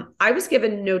 I was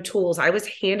given no tools. I was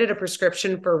handed a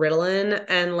prescription for Ritalin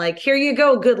and like, here you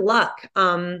go, good luck.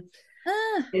 Ah,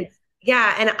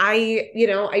 Yeah. And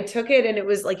I took it and it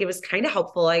was kind of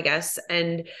helpful, I guess.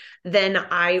 And then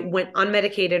I went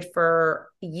unmedicated for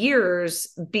years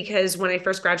because when I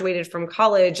first graduated from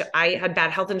college, I had bad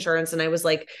health insurance and I was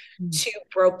like Mm. too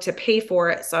broke to pay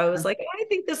for it. So I was like, I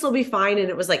think this will be fine. And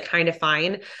it was like kind of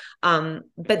fine. But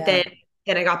Yeah.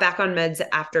 then I got back on meds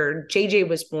after JJ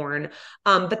was born.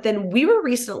 But then we were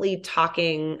recently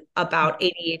talking about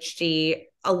ADHD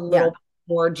a Yeah. little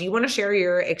more. Do you want to share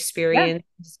your Yeah. experience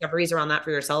discoveries around that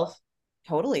for yourself?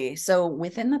 Totally. So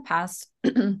within the past,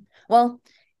 well,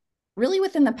 really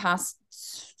within the past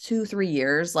 2, 3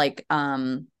 years, like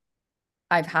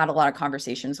I've had a lot of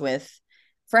conversations with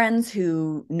friends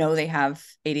who know they have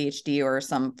ADHD or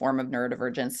some form of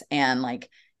neurodivergence, and like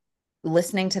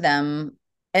listening to them,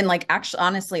 and like actually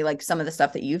honestly like some of the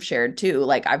stuff that you've shared too,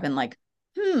 like I've been like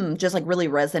just like really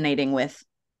resonating with,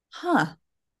 huh,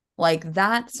 like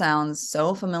that sounds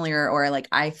so familiar, or like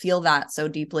I feel that so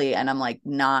deeply and I'm like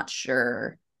not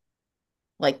sure,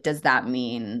 like does that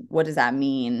mean, what does that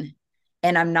mean?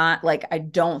 And I'm not like, I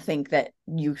don't think that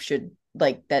you should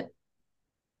like that.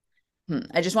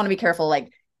 I just want to be careful,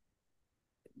 like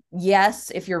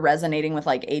yes, if you're resonating with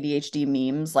like ADHD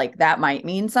memes, like that might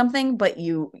mean something, but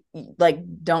you like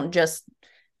don't just,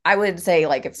 I would say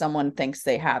like if someone thinks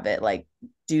they have it, like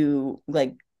do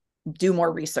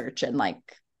more research, and like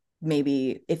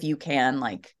maybe if you can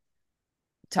like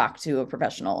talk to a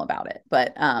professional about it.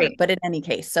 Great. But in any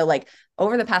case, so like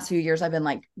over the past few years I've been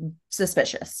like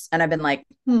suspicious, and I've been like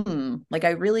like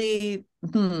I really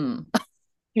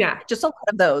Yeah. just a lot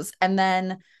of those. And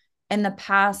then in the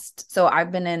past, so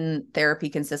I've been in therapy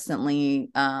consistently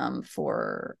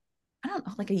for I don't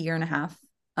know, like a year and a half.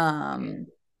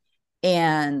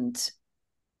 And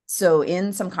so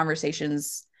in some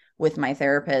conversations with my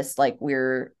therapist, like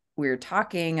we're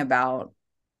talking about,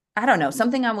 I don't know,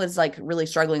 something I was like really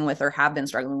struggling with or have been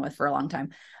struggling with for a long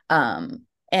time.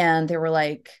 And they were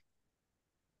like,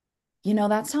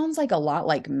 that sounds like a lot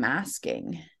like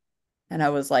masking. And I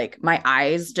was like, my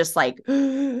eyes just like,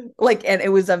 like, and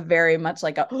it was a very much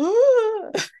like a,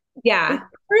 it's Yeah.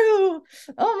 true.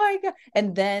 Oh my God.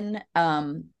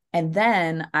 And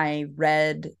then I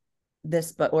read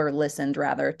this book, or listened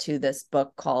rather to this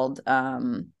book called A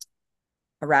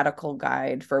Radical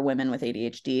Guide for Women with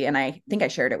ADHD. And I think I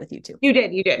shared it with you too. You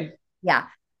did. You did. Yeah.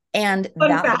 And Fun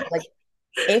that book, fact. like,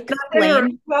 Not to interrupt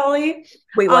explained, you, Molly.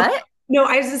 wait, Um, what? no,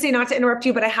 I was going to say not to interrupt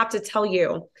you, but I have to tell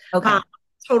you, um, Okay.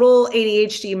 total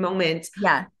ADHD moment.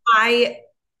 Yeah. I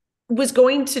was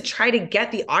going to try to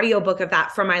get the audiobook of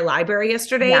that from my library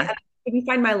yesterday, Yeah. and I couldn't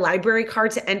find my library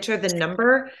card to enter the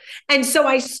number. And so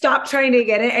I stopped trying to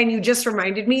get it. And you just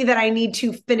reminded me that I need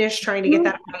to finish trying to get You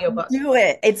that audiobook. do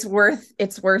it. It's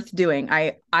worth doing.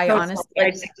 I So honestly I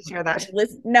just have to share that.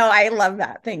 listen, no, I love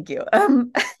that. Thank you.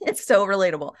 It's so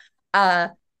relatable. Uh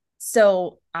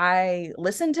so I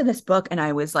listened to this book and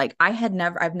I was like, I've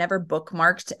never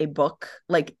bookmarked a book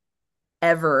like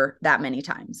ever that many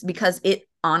times, because it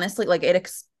honestly like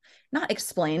not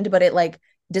explained, but it like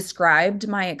described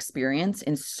my experience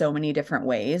in so many different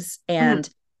ways. Mhm. And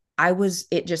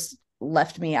it just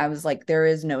left me, I was like, there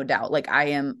is no doubt, like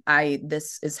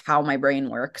this is how my brain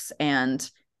works. And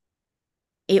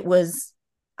it was,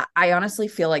 I honestly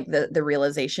feel like the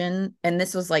realization, and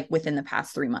this was like within the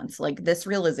past 3 months, like this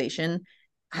realization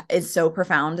is so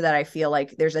profound that I feel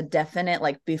like there's a definite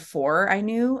like before I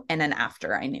knew and an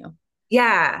after I knew.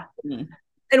 Yeah.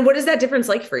 And what is that difference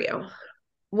like for you?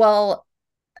 Well,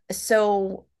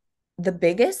 so the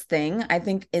biggest thing I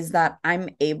think is that I'm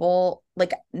able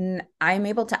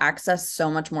to access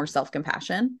so much more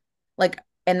self-compassion. Like,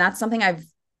 and that's something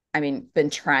I mean, been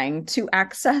trying to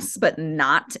access, but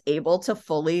not able to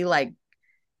fully like,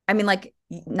 I mean, like,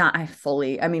 not I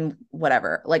fully, I mean,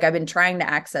 whatever. Like, I've been trying to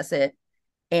access it,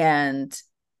 and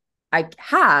I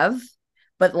have,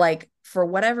 but like for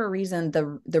whatever reason,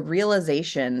 the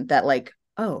realization that like,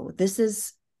 oh, this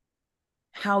is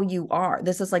how you are.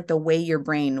 This is like the way your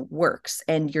brain works,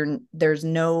 and you're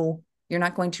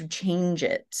not going to change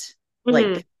it.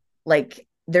 Mhm. Like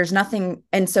there's nothing.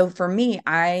 And so for me,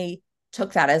 I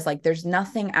took that as like there's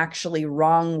nothing actually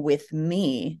wrong with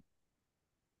me.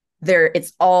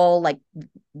 It's all like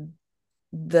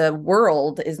the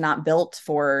world is not built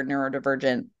for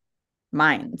neurodivergent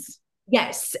minds.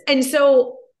 Yes. And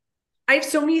so I have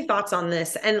so many thoughts on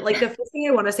this. And like the first thing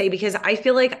I want to say, because I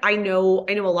feel like I know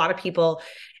a lot of people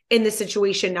in this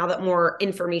situation now that more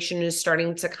information is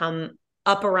starting to come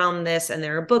up around this, and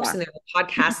there are books Yeah. and there are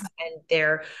podcasts and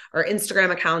there are Instagram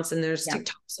accounts and there's Yeah.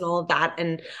 TikToks and all of that.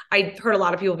 And I heard a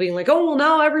lot of people being like, oh, well,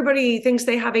 now everybody thinks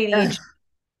they have Ugh. ADHD.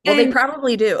 Well, they And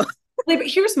probably do. like,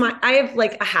 I have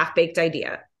like a half baked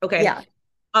idea. Okay. Yeah.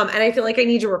 And I feel like I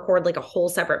need to record like a whole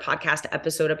separate podcast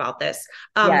episode about this.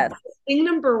 Yes. Thing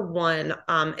number one,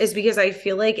 is because I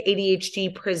feel like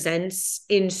ADHD presents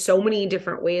in so many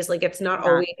different ways. Like it's not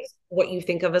Yeah. always what you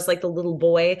think of as like the little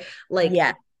boy, like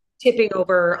Yeah. tipping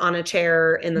over on a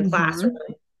chair in the classroom,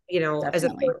 Hmm. as a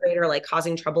Definitely. third grader, like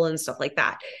causing trouble and stuff like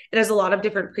that. It has a lot of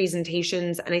different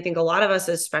presentations. And I think a lot of us,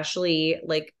 especially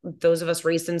like those of us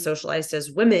raised and socialized as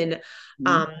women, Mhm.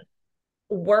 um,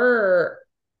 were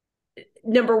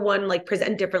number one, like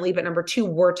present differently, but number two,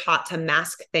 we're taught to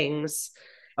mask things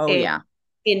Oh in yeah.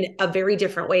 in a very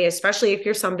different way, especially if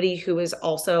you're somebody who is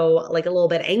also like a little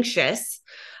bit anxious.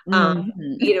 Um,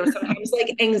 Mhm. sometimes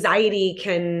like anxiety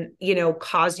can,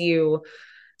 cause you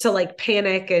to like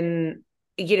panic and,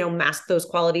 mask those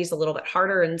qualities a little bit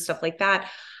harder and stuff like that.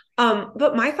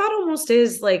 But my thought almost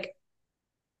is like,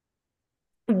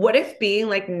 what if being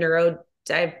like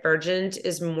neurodivergent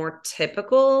is more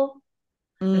typical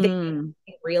than Mm.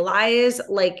 we realize?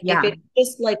 Like, if Yeah. it's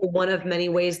just like one of many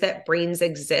ways that brains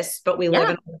exist, but we live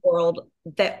Yeah. in a world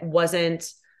that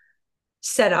wasn't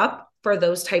set up for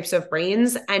those types of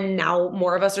brains. And now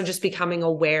more of us are just becoming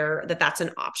aware that that's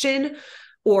an option,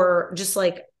 or just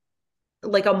like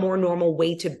a more normal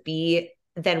way to be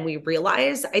than we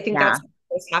realize. I think Yeah. that's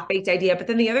this half-baked idea. But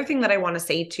then the other thing that I want to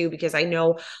say too, because I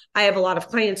know I have a lot of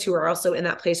clients who are also in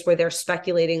that place where they're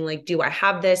speculating, like, do I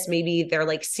have this? Maybe they're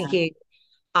like Yeah. seeking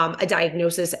a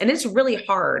diagnosis, and it's really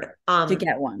hard To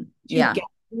get one. to Yeah. get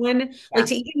one, like Yeah.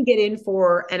 to even get in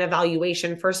for an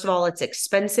evaluation. First of all, it's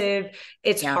expensive.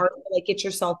 It's Yeah. hard to like get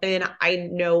yourself in. I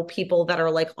know people that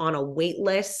are like on a wait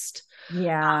list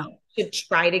Yeah. to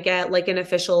try to get like an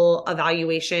official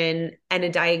evaluation and a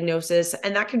diagnosis.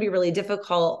 And that can be really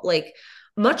difficult, like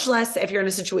much less if you're in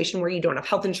a situation where you don't have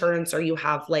health insurance, or you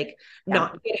have like Yeah.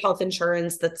 not good health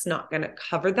insurance that's not going to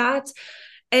cover that.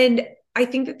 And I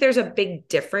think that there's a big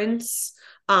difference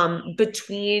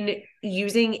between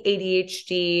using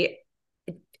ADHD,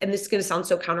 and this is going to sound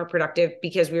so counterproductive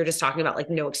because we were just talking about like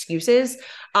no excuses,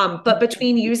 but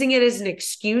between using it as an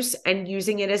excuse and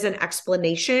using it as an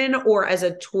explanation or as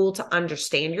a tool to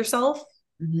understand yourself.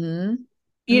 Mm-hmm.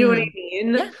 You know what I Mm.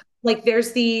 mean? Yeah. Like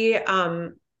there's the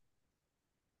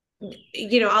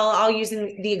I'll use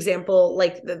the example,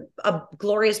 like a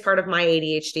glorious part of my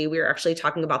ADHD. We were actually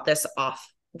talking about this off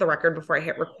the record before I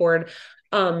hit record.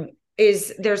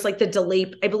 Is there's like the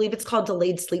delay, I believe it's called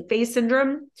delayed sleep phase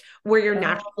syndrome, where you're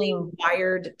naturally Oh,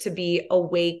 wired to be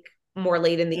awake more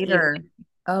late in the evening. later.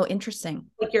 Oh, interesting.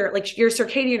 Like your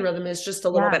circadian rhythm is just a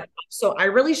little Yeah. bit off. So I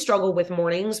really struggle with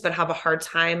mornings, but have a hard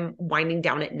time winding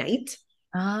down at night.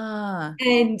 Ah.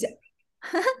 And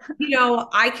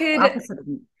I could Opposite of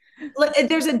me.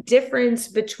 there's a difference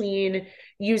between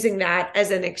using that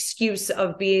as an excuse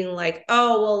of being like,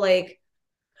 oh, well, like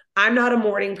I'm not a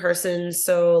morning person,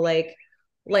 so like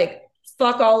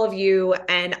fuck all of you,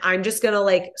 and I'm just gonna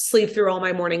like sleep through all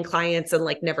my morning clients and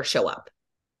like never show up.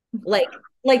 Like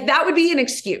like that would be an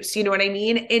excuse, you know what I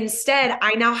mean? Instead,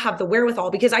 I now have the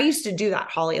wherewithal, because I used to do that,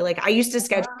 Holly. Like I used to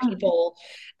schedule Ah. people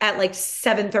at like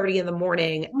 7:30 in the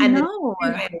morning Oh and then no.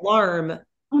 do my alarm,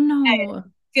 Oh no.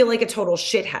 feel like a total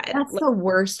shithead. That's Like, the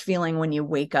worst feeling when you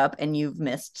wake up and you've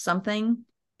missed something.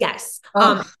 yes.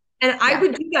 Oh, And I yeah.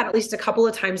 would do that at least a couple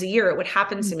of times a year. It would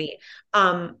happen to me.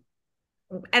 Um,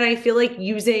 and I feel like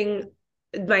using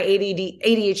my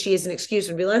ADHD as an excuse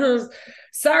would be like, oh,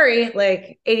 sorry,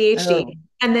 like Oh, ADHD.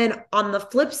 And then on the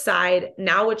flip side,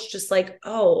 now it's just like,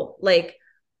 oh, like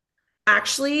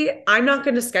actually, I'm not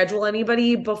going to schedule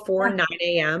anybody before yeah. 9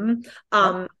 a.m.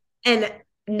 Yep. And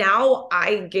now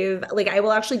I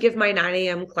will actually give my 9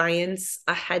 a.m. clients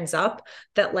a heads up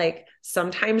that like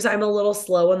sometimes I'm a little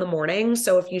slow in the morning.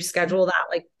 So if you schedule that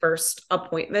like first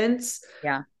appointments,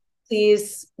 Yeah.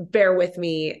 please bear with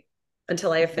me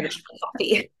until I have Yeah. finished my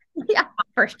coffee. Yeah,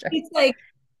 for sure.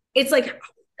 It's like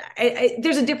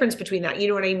there's a difference between that. You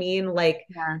know what I mean? Like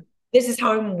Yeah. this is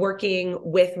how I'm working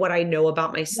with what I know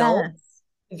about myself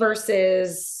Yes.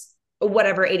 versus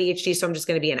whatever ADHD. So I'm just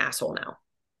going to be an asshole now.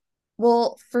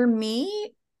 Well, for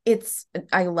me,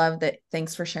 I love that.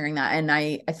 Thanks for sharing that. And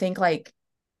I think like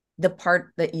the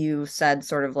part that you said,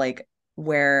 sort of like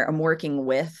where I'm working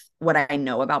with what I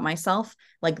know about myself,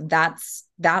 like that's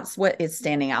what is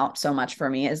standing out so much for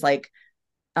me is like,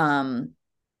 um,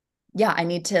 yeah, I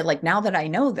need to like, now that I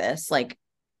know this, like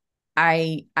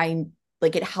I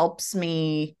like it helps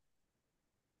me,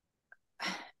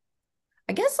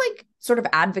 I guess, like sort of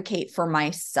advocate for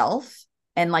myself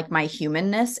and like my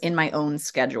humanness in my own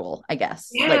schedule, I guess.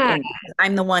 Like, Yeah. and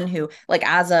I'm the one who, like,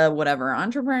 as a whatever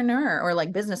entrepreneur or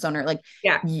like business owner, like,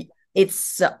 Yeah.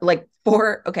 it's like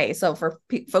okay, so for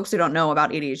folks who don't know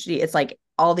about ADHD, it's like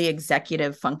all the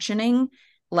executive functioning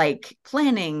like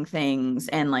planning things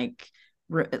and like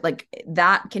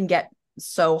that can get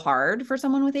so hard for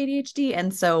someone with ADHD.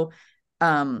 And so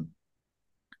um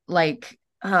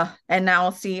and now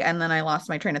see, and then I lost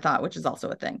my train of thought, which is also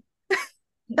a thing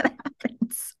that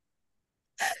happens.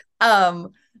 Um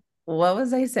what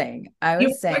was I saying? I You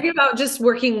was were saying talking about just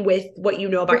working with what you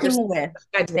know about working yourself. with,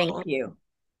 thank Schedule. you.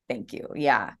 Thank you.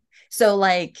 Yeah. So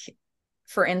like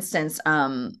for instance,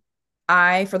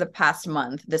 I for the past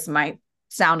month, this might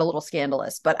sound a little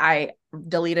scandalous, but I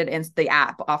deleted the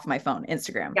app off my phone,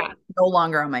 Instagram, Yeah. no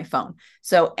longer on my phone.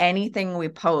 So anything we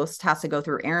post has to go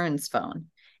through Erin's phone.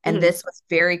 And Mhm. this was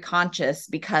very conscious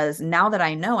because now that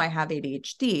I know I have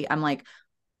ADHD, I'm like,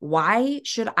 why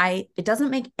should I? It doesn't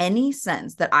make any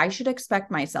sense that I should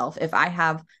expect myself if I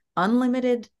have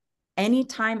unlimited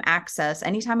anytime access,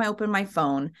 anytime I open my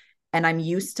phone and I'm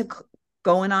used to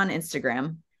going on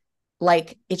Instagram,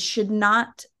 like it should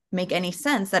not make any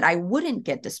sense that I wouldn't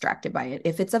get distracted by it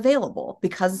if it's available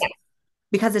because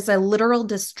it's a literal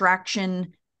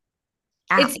distraction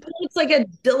app. It's like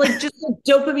just a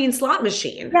dopamine slot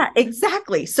machine. Yeah,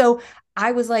 exactly. So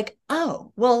I was like,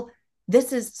 oh, well,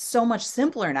 this is so much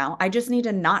simpler now. I just need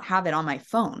to not have it on my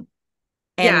phone.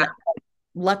 Yeah. And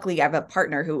luckily, I have a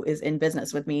partner who is in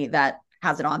business with me that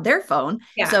has it on their phone.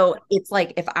 Yeah. So it's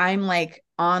like if I'm like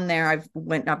on there, I've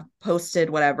posted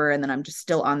whatever, and then I'm just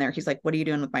still on there. He's like, "What are you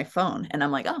doing with my phone?" And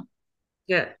I'm like, "Oh,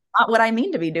 Yeah. not what I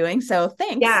mean to be doing. So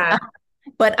thanks." Yeah.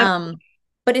 but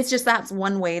but it's just that's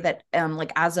one way that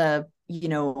like as a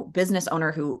business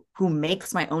owner who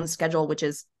makes my own schedule, which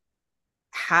is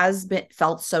has been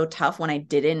felt so tough when I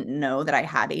didn't know that I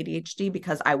had ADHD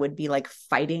because I would be like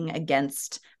fighting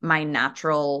against my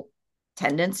natural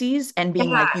tendencies and being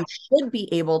Yeah. like, you should be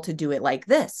able to do it like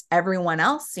this. Everyone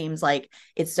else seems like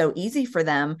it's so easy for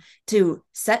them to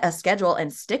set a schedule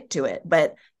and stick to it.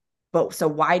 But so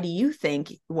why do you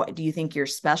think, what do you think you're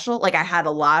special? Like I had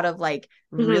a lot of like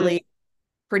Mhm. really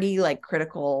pretty like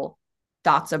critical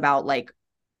thoughts about like,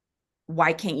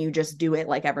 why can't you just do it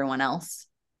like everyone else?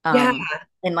 Yeah.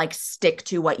 And like stick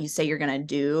to what you say you're going to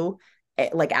do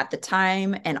like at the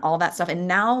time and all that stuff. And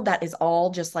now that is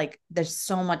all just like, there's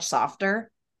so much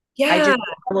softer. Yeah.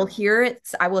 I will hear it.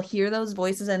 I will hear those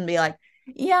voices and be like,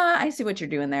 yeah, I see what you're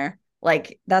doing there.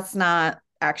 Like, that's not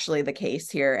actually the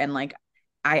case here. And like,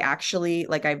 I actually,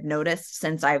 like, I've noticed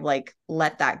since I've like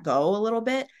let that go a little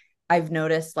bit, I've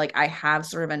noticed like I have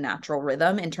sort of a natural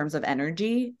rhythm in terms of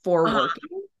energy for Uh-huh.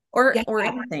 working Yeah. or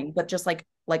anything. But just like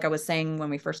I was saying when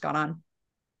we first got on,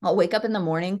 I'll wake up in the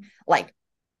morning, like,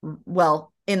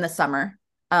 well, in the summer,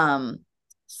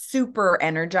 super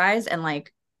energized and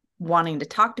like wanting to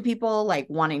talk to people, like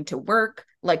wanting to work,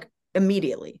 like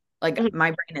immediately, like Mhm.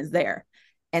 my brain is there.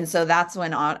 And so that's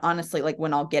when, honestly, like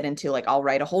when I'll get into like, I'll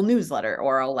write a whole newsletter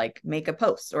or I'll like make a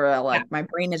post or I'll, Yeah. like, my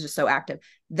brain is just so active.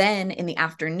 Then in the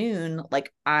afternoon,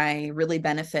 like I really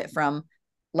benefit from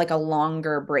like a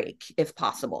longer break if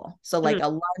possible. So like Mhm. a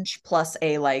lunch plus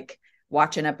a like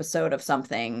watch an episode of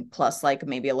something plus like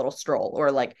maybe a little stroll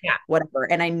or like Yeah. whatever.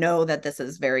 And I know that this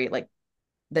is very like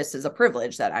this is a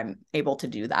privilege that I'm able to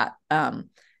do that.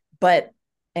 But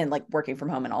and like working from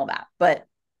home and all that. But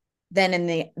then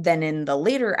in the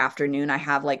later afternoon, I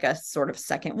have like a sort of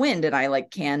second wind and I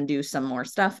like can do some more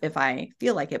stuff if I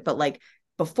feel like it. But like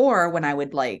before, when I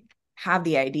would like have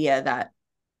the idea that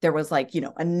there was like,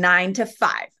 a 9 to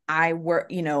 5, I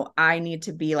work, I need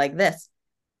to be like this,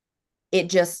 it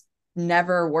just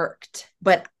never worked.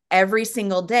 But every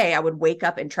single day I would wake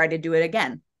up and try to do it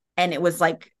again. And it was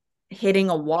like hitting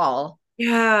a wall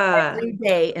Yeah. every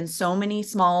day in so many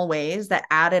small ways that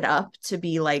added up to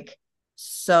be like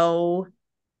so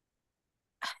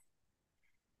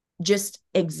just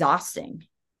exhausting.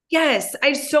 Yes. I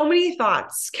have so many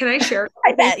thoughts. Can I share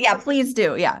I something? bet. Yeah, please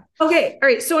do. Yeah. Okay. All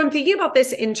right. So I'm thinking about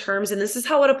this in terms, and this is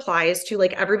how it applies to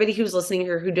like everybody who's listening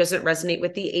here who doesn't resonate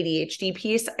with the ADHD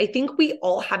piece. I think we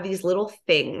all have these little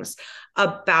things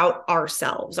about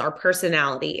ourselves, our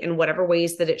personality, in whatever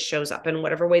ways that it shows up, in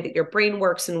whatever way that your brain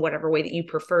works, in whatever way that you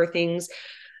prefer things,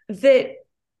 that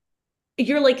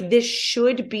you're like, this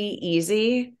should be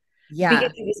easy because Yeah.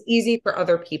 it was easy for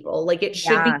other people. Like it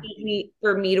should be Yeah. easy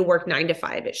for me to work 9 to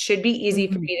 5. It should be easy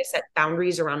for Mhm. me to set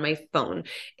boundaries around my phone.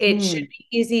 It should Mm. be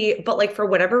easy, but like for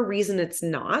whatever reason, it's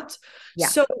not. Yeah.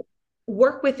 So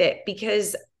work with it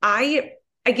because I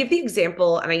give the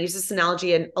example and I use this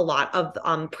analogy in a lot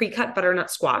of pre-cut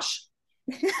butternut squash.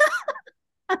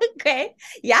 Okay.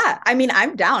 Yeah. I mean,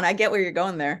 I'm down. I get where you're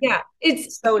going there. Yeah,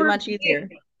 it's So for much me, easier.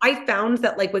 I found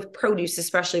that like with produce,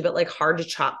 especially, but like hard to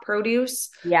chop produce,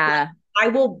 like Yeah. I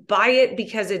will buy it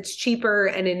because it's cheaper.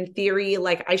 And in theory,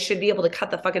 like I should be able to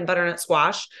cut the fucking butternut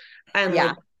squash and like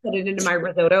Yeah. put it into my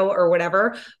risotto or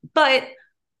whatever, but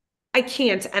I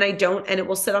can't and I don't, and it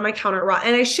will sit on my counter raw.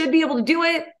 And I should be able to do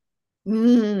it.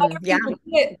 Yeah. People do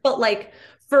it, but like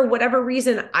for whatever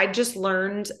reason, I just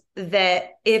learned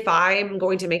that if I'm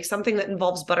going to make something that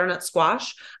involves butternut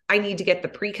squash, I need to get the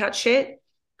pre-cut shit.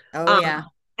 Oh Um, yeah.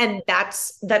 and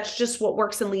that's just what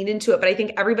works and lean into it. But I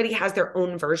think everybody has their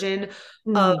own version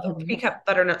of Mhm. pre-cut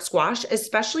butternut squash,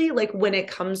 especially like when it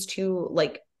comes to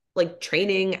like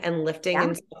training and lifting Yeah.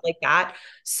 and stuff like that.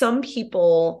 Some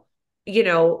people,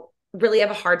 really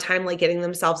have a hard time like getting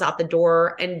themselves out the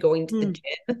door and going to the Mm.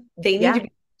 gym. They need Yeah. to be able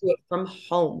to do it from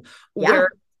home, Yeah. where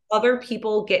other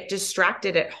people get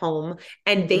distracted at home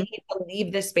and they Mhm. need to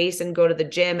leave the space and go to the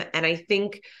gym. And I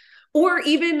think, or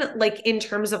even like in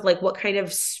terms of like what kind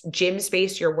of gym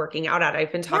space you're working out at.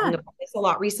 I've been talking Yeah. about this a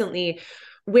lot recently,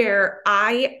 where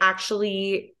I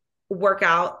actually work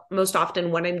out most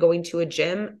often when I'm going to a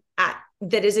gym at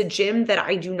that is a gym that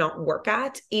I do not work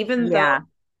at, even though Yeah.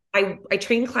 I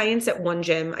train clients at one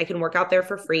gym. I can work out there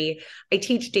for free. I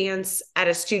teach dance at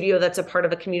a studio that's a part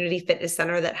of a community fitness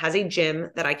center that has a gym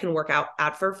that I can work out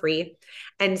at for free.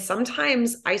 And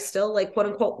sometimes I still like quote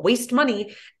unquote waste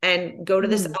money and go to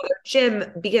this Mm. other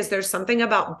gym because there's something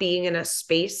about being in a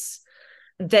space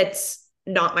that's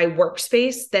not my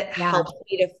workspace that Yeah. helps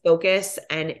me to focus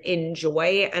and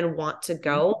enjoy and want to Mhm.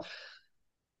 go.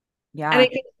 And I Yeah.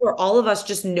 think for all of us,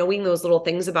 just knowing those little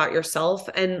things about yourself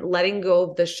and letting go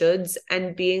of the shoulds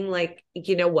and being like,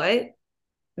 you know what?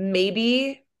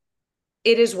 Maybe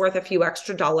it is worth a few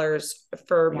extra dollars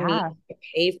for me Yeah. to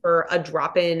pay for a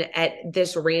drop in at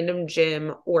this random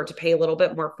gym or to pay a little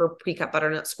bit more for pre-cut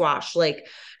butternut squash. Like,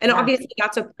 and Yeah. obviously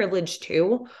that's a privilege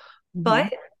too. But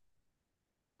Mhm.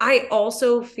 I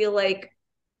also feel like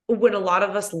when a lot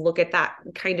of us look at that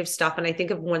kind of stuff, and I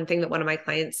think of one thing that one of my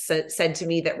clients said to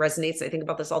me that resonates, and I think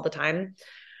about this all the time,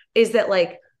 is that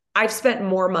like I've spent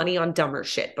more money on dumber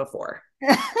shit before.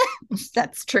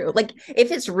 That's true. Like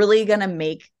if it's really gonna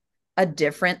make a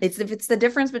difference, if it's the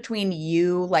difference between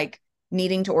you like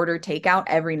needing to order takeout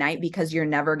every night because you're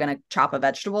never gonna chop a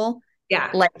vegetable, Yeah.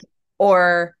 like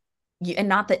or you, and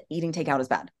not that eating takeout is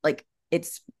bad, like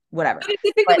it's whatever. But it's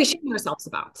the thing that But we shame ourselves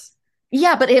about.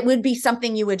 yeah, but it would be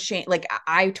something you would change. Like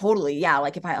I totally, yeah.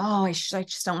 Like if I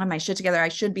just don't have my shit together. I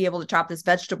should be able to chop this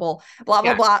vegetable, blah,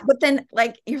 blah, Yeah. blah. But then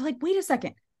like, you're like, wait a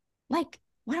second. Like,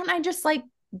 why don't I just like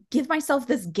give myself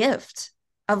this gift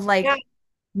of Yeah. like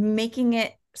making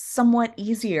it somewhat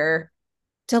easier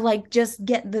to like just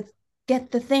get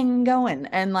the thing going.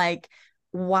 And like,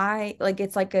 why, like,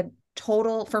 it's like a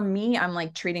total, for me, I'm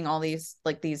like treating all these,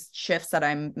 like these shifts that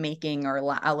I'm making or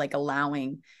like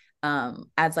allowing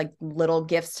as like little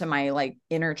gifts to my like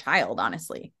inner child,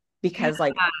 honestly, Yeah. because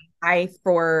like I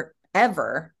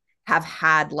forever have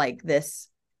had like this,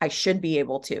 I should be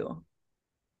able to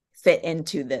fit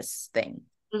into this thing,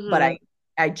 but Mhm.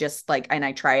 I just like, and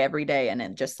I try every day and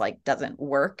it just like doesn't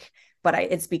work. But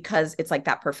it's because it's like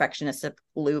that perfectionist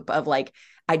loop of like,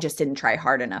 I just didn't try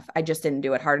hard enough, I just didn't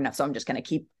do it hard enough, so I'm just going to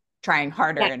keep trying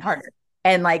harder Yes. and harder.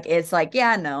 And like it's like,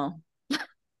 yeah, no, not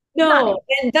No, anymore.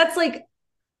 and that's like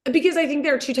because I think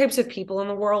there are two types of people in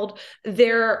the world.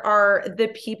 There are the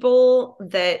people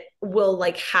that will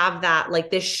like have that,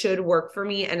 like, this should work for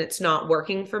me and it's not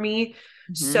working for me.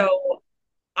 Mm-hmm. So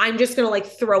I'm just going to like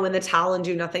throw in the towel and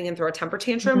do nothing and throw a temper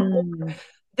tantrum. Or Mm-hmm.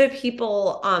 the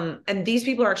people, and these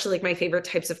people are actually like my favorite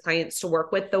types of clients to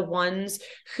work with, the ones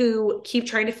who keep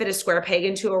trying to fit a square peg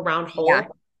into a round Yeah.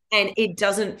 hole and it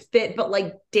doesn't fit, but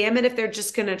like, damn it, if they're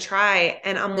just going to try.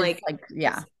 And I'm It's like, like,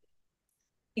 yeah.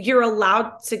 you're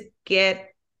allowed to get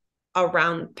a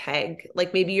round peg.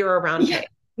 Like maybe you're a round Yeah. peg.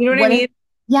 You know what I What if, mean?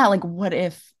 yeah, like what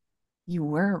if you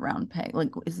were a round peg? Like,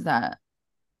 is that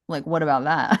like, what about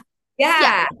that?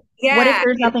 Yeah. Yeah. What if Yeah.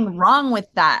 there's nothing wrong with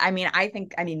that? I mean, I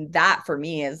mean, that for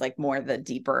me is like more the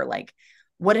deeper, like,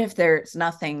 what if there's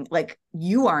nothing, like,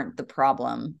 you aren't the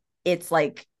problem? It's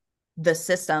like the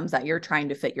systems that you're trying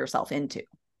to fit yourself into.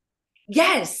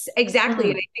 Yes, exactly.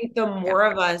 And Mm. I think the Yeah. more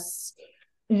of us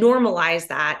normalize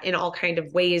that in all kind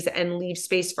of ways and leave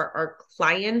space for our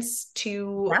clients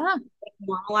to Yeah.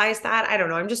 normalize that. I don't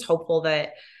know. I'm just hopeful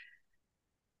that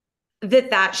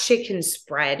shit can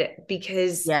spread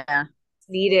because Yeah. it's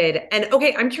needed. And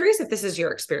okay, I'm curious if this is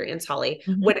your experience, Holly,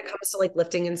 Mhm. when it comes to like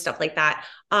lifting and stuff like that.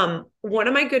 One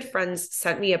of my good friends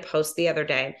sent me a post the other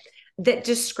day that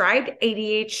described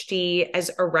ADHD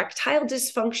as erectile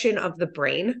dysfunction of the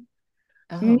brain.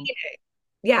 Oh,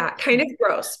 Yeah, kind of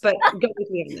gross, but go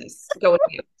with me on this. Go with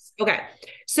me on this. Okay.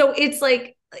 So it's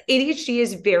like ADHD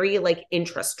is very like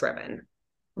interest driven,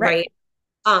 right.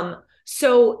 right?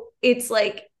 So it's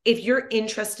like if you're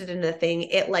interested in a thing,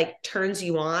 it like turns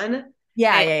you on.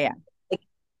 Yeah, yeah, yeah. like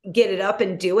get it up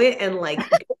and do it and like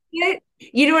go it.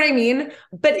 You know what I mean?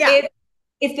 But Yeah.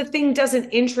 if the thing doesn't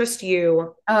interest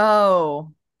you,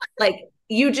 Oh, like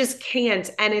you just can't.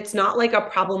 And it's not like a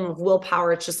problem of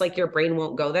willpower. It's just like your brain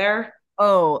won't go there.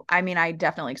 oh, I mean, I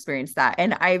definitely experienced that.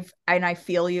 And I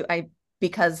feel you,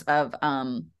 because of,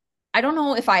 I don't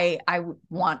know if I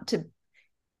want to,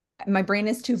 my brain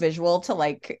is too visual to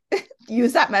like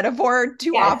use that metaphor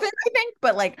too Yes. often, I think,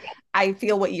 but like I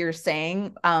feel what you're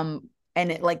saying. And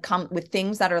it like come with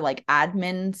things that are like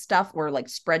admin stuff or like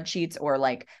spreadsheets or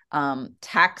like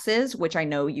taxes, which I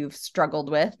know you've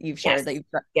struggled with. You've Yes. shared that you've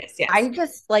Yes. I Yes.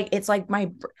 just like it's like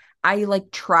I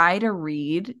like try to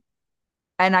read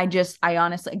and I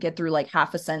honestly get through like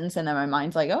half a sentence and then my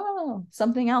mind's like, oh,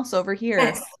 something else over here.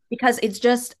 Yes. Because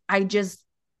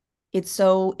it's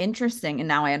so interesting. And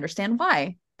now I understand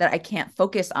why that I can't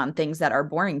focus on things that are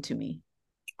boring to me.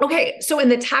 Okay, so in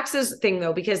the taxes thing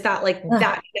though, because that like Ugh.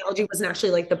 that analogy wasn't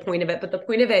actually like the point of it, but the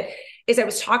point of it is I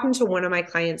was talking to one of my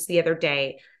clients the other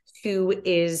day who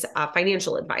is a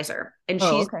financial advisor, and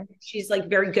Oh, okay. she's like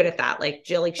very good at that. Like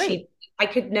Jill, like Great. she I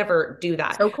could never do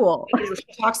that. So cool. You know,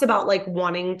 she talks about like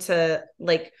wanting to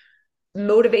like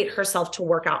motivate herself to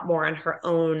work out more on her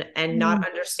own and not Mm.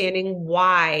 understanding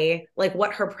why, like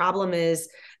what her problem is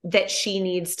that she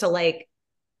needs to like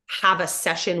have a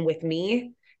session with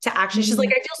me to actually she's like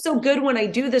Mhm. I feel so good when I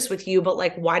do this with you, but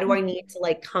like why do I need to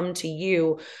like come to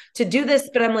you to do this?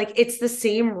 But I'm like it's the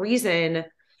same reason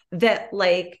that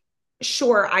like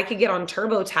sure I could get on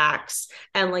TurboTax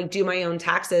and like do my own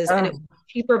taxes and it's Oh,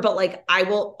 cheaper, but like I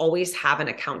will always have an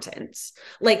accountant.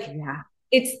 Like yeah.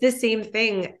 it's the same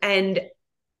thing. And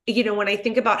you know, when I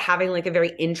think about having like a very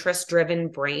interest driven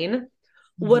brain,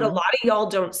 what a Hmm. lot of y'all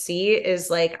don't see is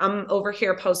like I'm over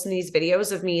here posting these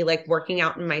videos of me like working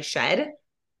out in my shed.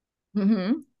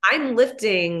 Hmm. I'm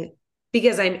lifting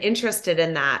because I'm interested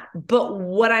in that. But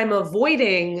what I'm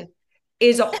avoiding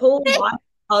is a whole lot of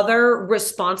other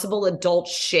responsible adult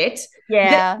shit that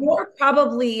Yeah. you're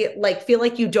probably like feel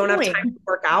like you don't have time Doing. to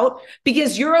work out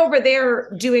because you're over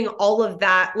there doing all of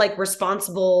that like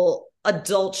responsible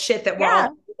adult shit that we're Yeah.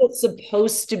 all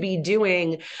supposed to be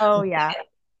doing. Oh, yeah.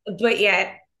 But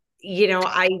yet, you know,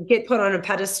 I get put on a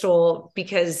pedestal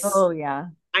because Oh, yeah.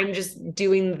 I'm just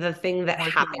doing the thing that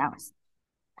Working out. happens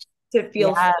to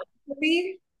feel fun Yeah. for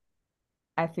me.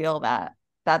 I feel that.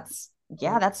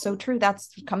 Yeah, that's so true. That's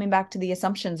coming back to the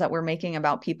assumptions that we're making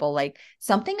about people. Like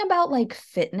something about like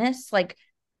fitness, like,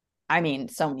 I mean,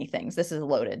 so many things. This is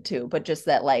loaded too, but just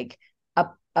that like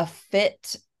a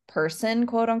fit person,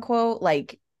 quote unquote,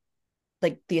 like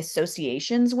the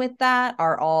associations with that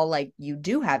are all like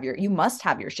you must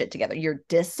have your shit together. You're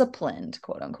disciplined,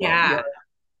 quote unquote. Yeah.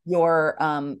 You're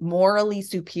morally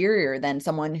superior than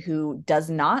someone who does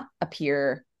not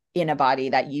appear in a body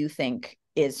that you think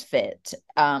is fit.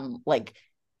 Like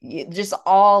just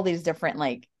all these different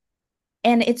like,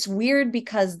 and it's weird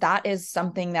because that is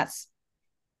something that's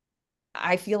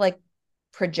I feel like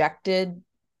projected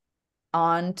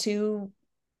onto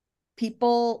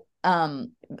people.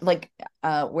 Like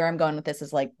where I'm going with this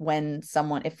is like when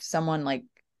if someone like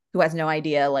who has no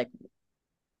idea like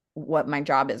what my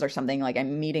job is or something, like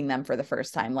I'm meeting them for the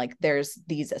first time, like there's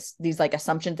these like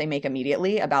assumptions they make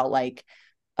immediately about like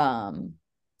um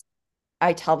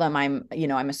I tell them I'm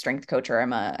a strength coach or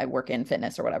I work in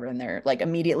fitness or whatever, and they're like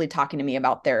immediately talking to me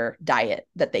about their diet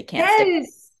that they can't stick.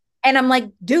 Yes. And I'm like,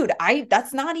 dude,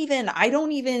 that's not even, I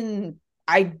don't even,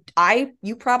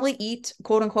 you probably eat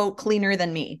quote unquote cleaner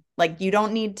than me. Like, you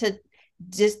don't need to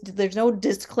there's no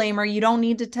disclaimer. You don't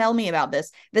need to tell me about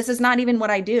this. This is not even what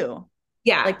I do.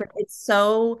 Yeah. Like, it's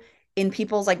so in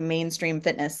people's like mainstream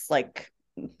fitness, like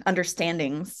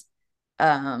understandings.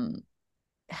 Um,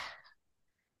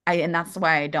 and that's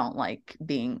why I don't like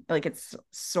being like, it's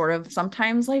sort of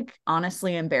sometimes like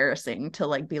honestly embarrassing to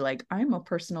like be like, I'm a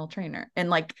personal trainer. And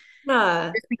like,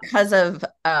 Yeah. it's because of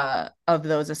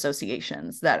those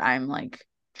associations that I'm like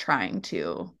trying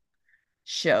to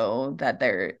show that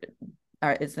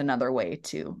is another way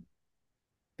to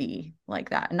be like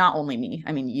that. Not only me,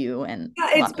 I mean you and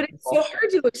Yeah, lots of but it's so people. hard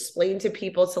to explain to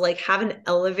people to like have an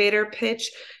elevator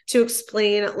pitch to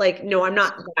explain like, no, I'm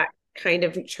not that kind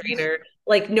of trainer.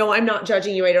 Like, no, I'm not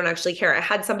judging you. I don't actually care. I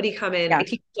had somebody come in, I Yeah,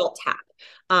 teach adult tap,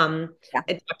 um, yeah.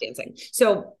 and tap dancing.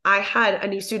 So I had a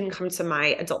new student come to my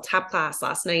adult tap class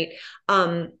last night.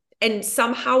 And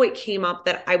somehow it came up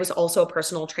that I was also a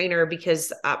personal trainer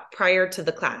because prior to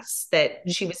the class that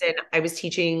she was in, I was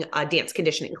teaching a dance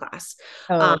conditioning class.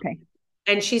 Oh, Um, okay.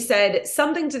 and she said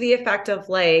something to the effect of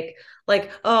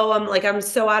oh, I'm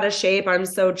so out of shape, I'm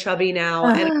so chubby now.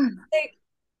 And Uh, like,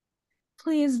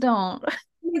 please don't.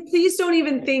 Like, please don't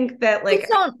even think that Please like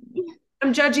don't.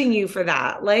 I'm judging you for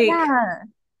that. Yeah.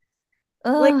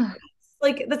 Like, Ugh,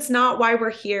 that's not why we're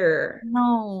here.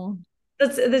 no.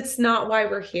 That's not why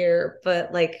we're here.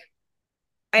 But like,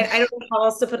 I don't know how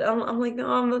else to put it. I'm like, no,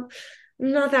 I'm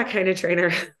not that kind of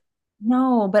trainer.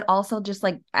 No, but also just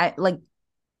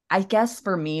I guess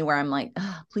for me where I'm like,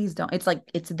 "Ugh, please don't." It's like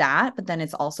it's that, but then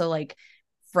it's also like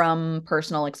from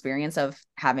personal experience of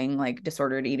having like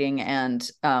disordered eating and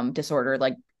disordered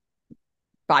like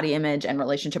body image and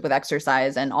relationship with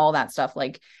exercise and all that stuff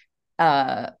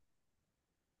uh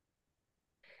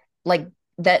like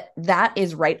that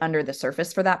is right under the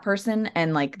surface for that person,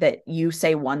 and like that you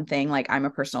say one thing like I'm a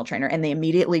personal trainer and they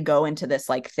immediately go into this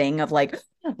like thing of like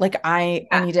I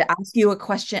Yeah. need to ask you a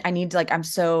question. I need to like I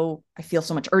feel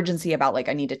so much urgency about like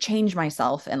I need to change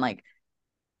myself, and like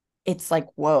it's like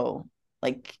whoa,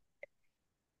 like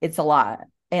it's a lot.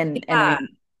 And Yeah, I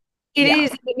it yeah.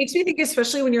 is. It makes me think,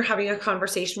 especially when you're having a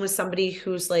conversation with somebody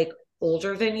who's like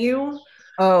older than you,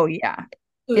 Oh yeah.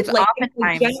 who It's like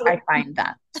oftentimes I find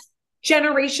that.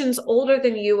 generations older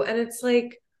than you, and it's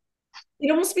like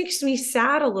it almost makes me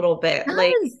sad a little bit. Yes.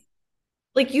 Like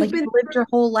Like you've you been lived your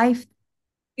whole life.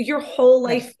 your whole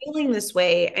Right. life feeling this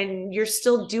way, and you're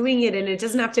still doing it, and it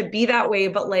doesn't have to be that way.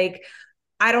 But like,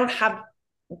 I don't have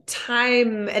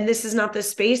time, and this is not the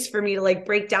space for me to like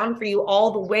break down for you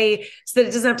all the way so that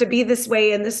it doesn't have to be this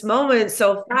way in this moment.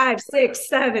 So 5, 6,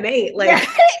 7, 8, Yeah. like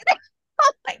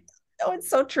Like, oh, it's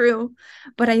so true.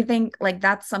 But I think like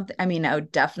that's something, I mean, I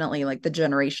would definitely like the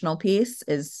generational piece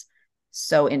is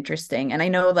so interesting. And I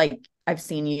know like I've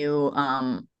seen you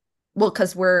well,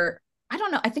 because I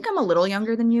don't know, I think I'm a little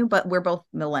younger than you, but we're both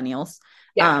millennials.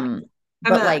 yeah.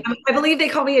 But like, I believe they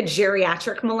call me a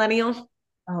geriatric millennial.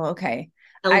 oh, okay.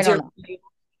 I don't Elder.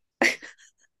 know.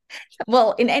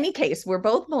 Well, in any case, we're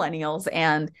both millennials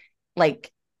and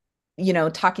like,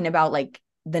 talking about like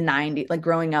the 90s, like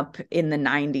growing up in the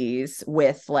 90s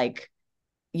with like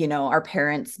our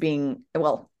parents being,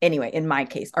 well, anyway, in my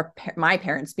case, my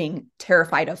parents being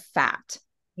terrified of fat.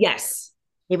 Yes.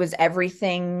 It was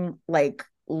everything like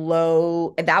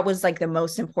low. That was like the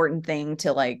most important thing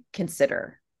to like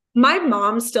consider. My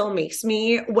mom still makes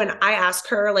me when I ask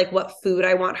her like what food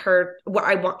I want her, what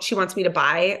I want, she wants me to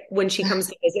buy when she comes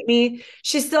to visit me.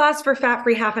 She still asks for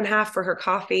fat-free half and half for her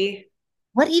coffee.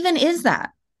 What even is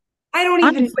that? I don't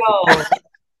even Honestly. know.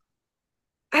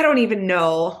 I don't even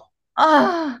know.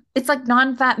 It's like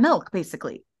non-fat milk,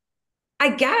 basically. I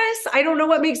guess I don't know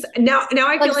what makes now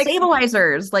I Like feel like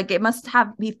stabilizers. Like it must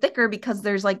have be thicker because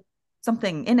there's like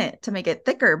something in it to make it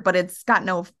thicker, but it's got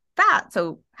no fat.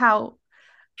 So how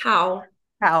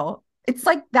how it's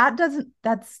like that doesn't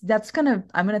that's gonna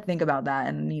I'm gonna think about that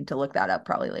and need to look that up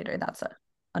probably later. That's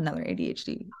another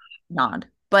ADHD nod.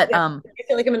 But yeah, I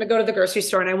feel like I'm gonna go to the grocery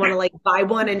store and I want to like buy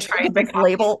one and try look it at this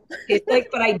label. it's like,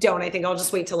 but I don't. I think I'll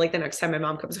just wait till like the next time my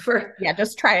mom comes over. Yeah,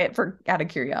 just try it for out of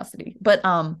curiosity. But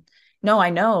no, I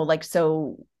know. Like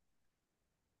so,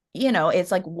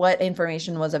 it's like what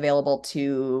information was available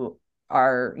to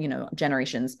our,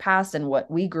 generations past and what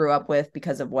we grew up with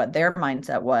because of what their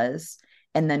mindset was.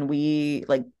 And then we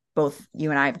like both you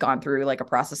and I have gone through like a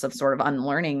process of sort of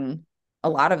unlearning a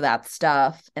lot of that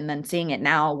stuff and then seeing it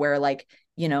now where like,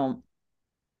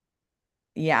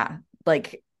 yeah,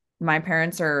 like my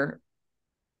parents are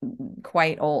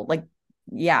quite old. Like,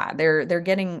 yeah, they're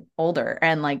getting older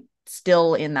and like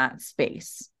still in that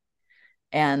space.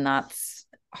 And that's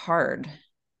hard.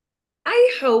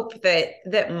 I hope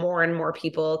that more and more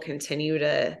people continue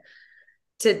to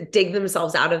dig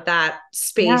themselves out of that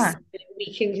space. Yeah.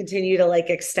 We can continue to like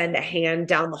extend a hand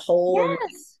down the hole and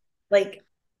Yes. like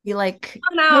Be like,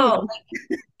 fun hey, out.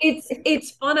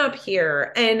 It's fun up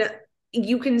here, and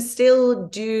you can still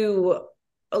do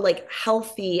like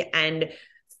healthy and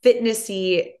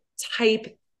fitnessy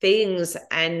type things,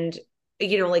 and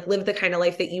like live the kind of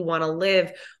life that you want to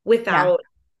live yeah, without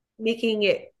making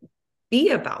it be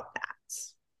about that.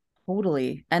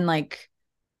 totally.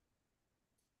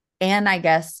 And I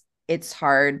guess it's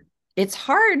hard. It's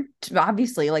hard to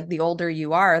obviously like the older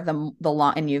you are, the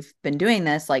long and you've been doing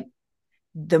this, like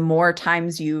the more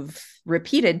times you've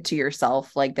repeated to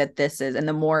yourself like that this is and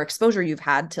the more exposure you've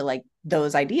had to like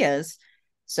those ideas.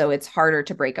 So it's harder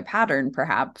to break a pattern,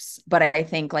 perhaps. But I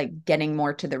think like getting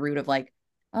more to the root of like,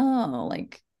 oh,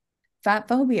 like fat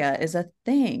phobia is a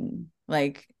thing.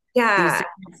 Like these Yeah.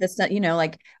 consistent,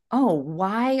 like, oh,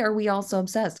 why are we all so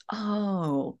obsessed?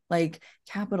 Oh, like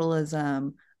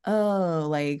capitalism. Oh,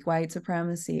 like white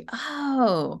supremacy.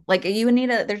 Oh, like you need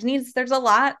there's a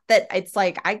lot that it's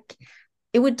like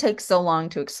it would take so long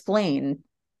to explain,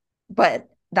 but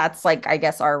that's like I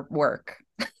guess our work.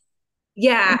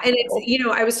 Yeah. And it's,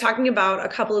 I was talking about a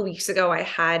couple of weeks ago, I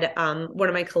had one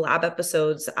of my collab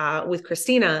episodes with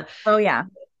Christina. Oh yeah.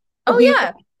 Oh We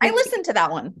yeah. I listened to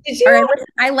that one. Did Or you?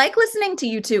 I like listening to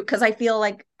you too because I feel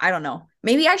like I don't know.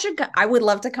 Maybe I would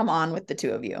love to come on with the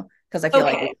two of you because I feel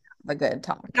like we Okay. have a good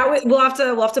talk. We'll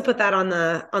have to put that on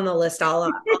the list.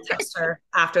 I'll text her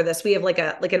after this. We have like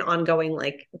an ongoing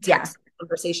like Yeah. text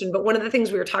conversation. But one of the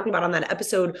things we were talking about on that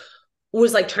episode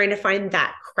was like trying to find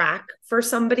that crack for Oh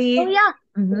somebody yeah.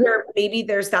 where maybe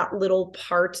there's that little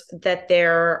part that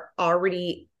they're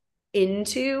already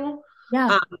into. Yeah.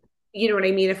 Um, you know what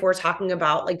I mean? If we're talking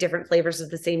about like different flavors of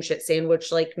the same shit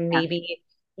sandwich, like Yeah. maybe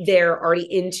they're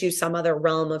already into some other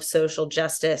realm of social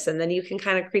justice. And then you can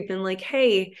kind of creep in like,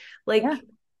 hey, Yeah.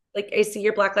 like I see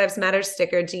your Black Lives Matter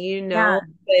sticker. Do you Yeah.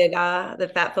 know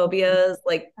that fat phobia is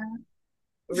like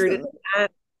rooted in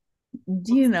that?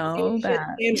 Do you know Shit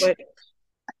that? sandwich.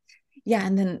 Yeah.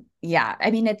 And then, yeah, I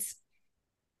mean,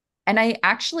 and I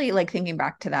actually like thinking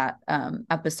back to that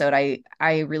episode,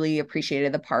 I really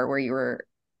appreciated the part where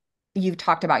you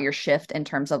talked about your shift in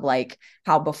terms of like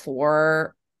how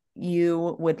before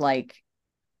you would like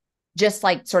just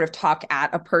like sort of talk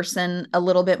at a person a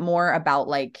little bit more about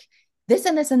like this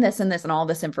and this and this and this and all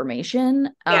this information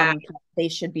Yeah. they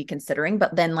should be considering,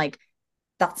 but then like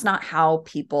that's not how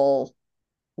people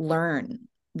learn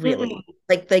really.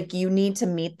 Mm-mm. Like you need to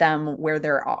meet them where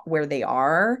they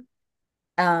are.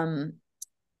 um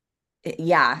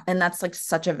yeah, and that's like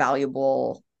such a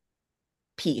valuable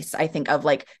piece I think of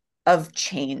like of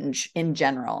change in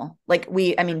general. Like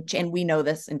I mean, and we know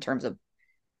this in terms of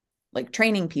like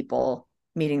training people,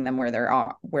 meeting them where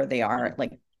they are,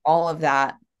 like all of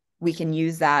that. We can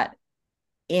use that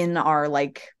in our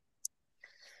like,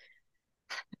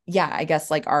 yeah, I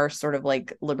guess like our sort of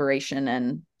like liberation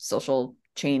and social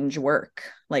change work.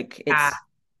 Like Yeah.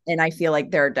 and I feel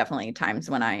like there are definitely times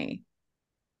when I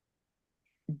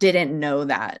didn't know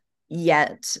that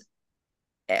yet,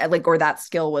 like, or that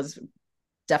skill was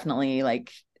definitely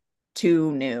like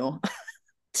too new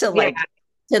to Yeah.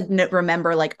 like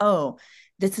remember like, oh,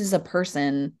 this is a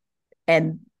person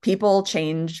and people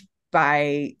change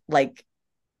by like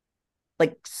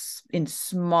in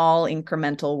small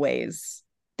incremental ways.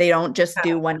 They don't just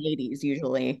do 180s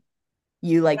usually.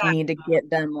 You like need to get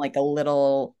them like a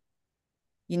little,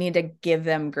 you need to give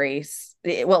them grace.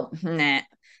 Well, nah.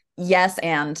 Yes,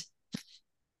 and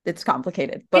it's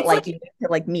complicated, but It's like, like you need to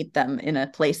like meet them in a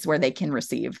place where they can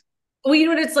receive well, you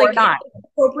know what it's or like? not.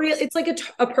 It's like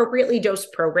appropriately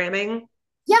dosed programming.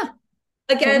 Yeah,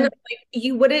 Again, totally. like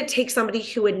you wouldn't take somebody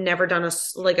who had never done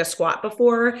like a squat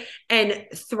before and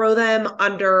throw them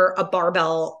under a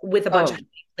barbell with a bunch Oh, of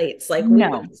plates. Like we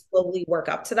no, would slowly work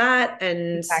up to that.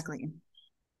 And, exactly.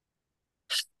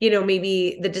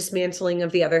 maybe the dismantling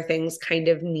of the other things kind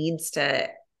of needs to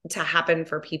happen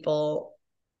for people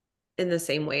in the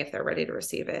same way if they're ready to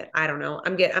receive it. I don't know.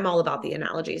 I'm all about the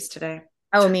analogies today.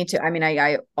 Oh, me too. I mean,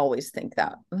 I always think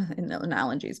that in the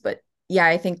analogies, but yeah,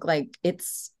 I think like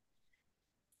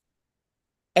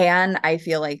and I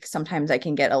feel like sometimes I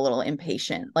can get a little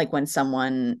impatient, like when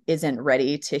someone isn't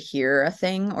ready to hear a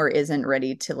thing or isn't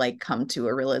ready to like come to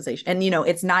a realization. And,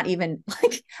 it's not even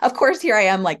like, of course, here I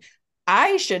am, like,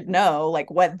 I should know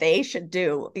like what they should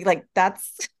do. Like,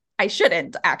 I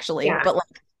shouldn't actually, Yeah. but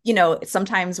like,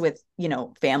 sometimes with,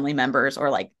 family members or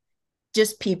like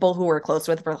just people who we're close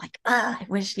with, we're like, I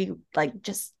wish you like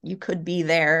just you could be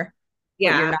there, but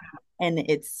you're Yeah. not. And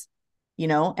it's,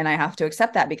 and I have to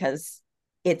accept that because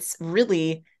it's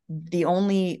really the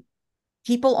only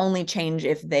people only change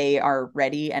if they are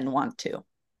ready and want to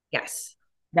Yes.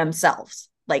 themselves.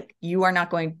 Like you are not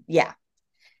going, yeah.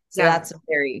 So Yeah. that's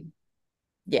very,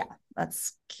 yeah,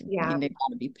 that's Yeah. you need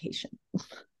to be patient.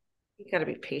 You got to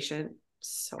be patient.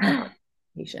 So hard.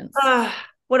 Patience.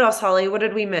 What else, Holly? What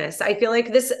did we miss? I feel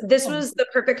like this was the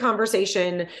perfect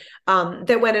conversation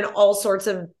that went in all sorts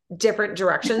of different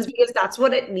directions because that's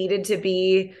what it needed to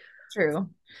be True.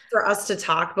 for us to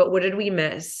talk. But what did we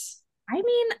miss? I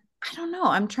mean, I don't know.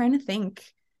 I'm trying to think.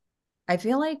 I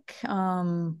feel like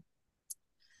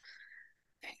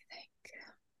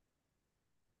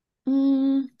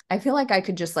I feel like I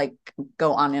could just like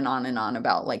go on and on and on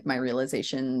about like my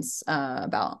realizations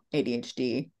about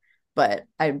ADHD, but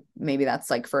I maybe that's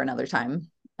like for another time.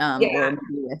 Or Yeah.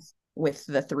 maybe with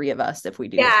the three of us if we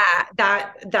do. Yeah,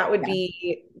 that would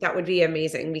Yeah. be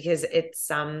amazing because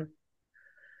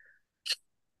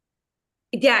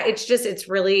yeah, it's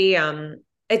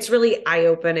really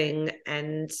eye-opening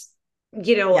and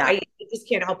Yeah. I just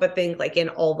can't help but think like in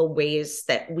all the ways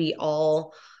that we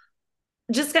all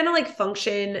just kind of like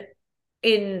function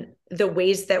in the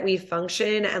ways that we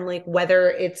function, and like whether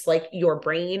it's like your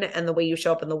brain and the way you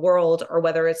show up in the world, or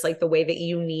whether it's like the way that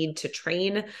you need to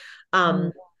train.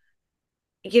 Mm.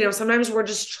 Sometimes we're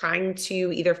just trying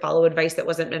to either follow advice that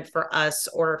wasn't meant for us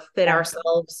or fit Yeah.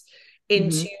 ourselves Mm-hmm.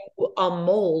 into a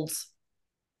mold.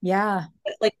 Yeah.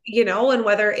 And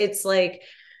whether it's like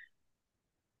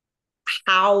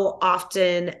how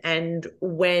often and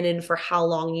when and for how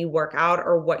long you work out,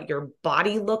 or what your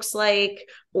body looks like,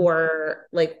 or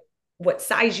like what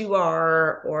size you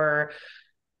are, or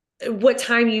what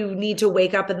time you need to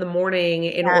wake up in the morning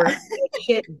in Yeah. order to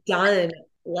get shit done.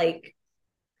 Like,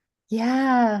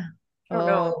 Yeah. I don't Oh,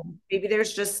 know. Maybe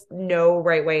there's just no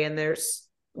right way, and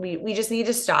we just need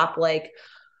to stop like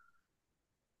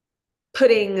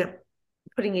putting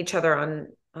each other on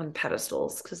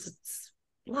pedestals, because it's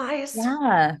lies.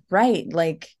 yeah. Right.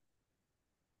 Like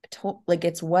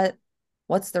it's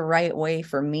what's the right way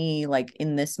for me, like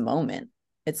in this moment.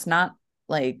 It's not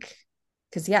like,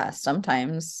 because yeah,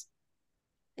 sometimes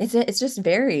it's just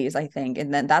varies, I think.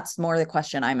 And then that's more the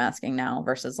question I'm asking now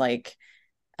versus like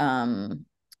um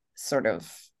sort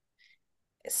of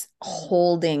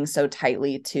holding so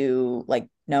tightly to like,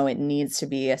 no, it needs to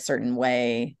be a certain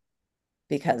way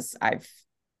because I've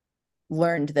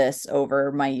learned this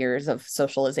over my years of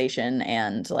socialization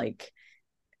and like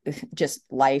just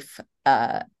life,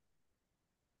 that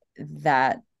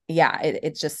yeah,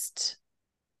 it's just,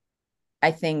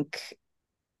 I think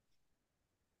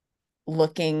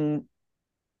looking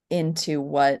into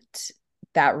what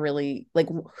that really like,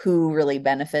 who really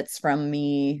benefits from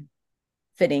me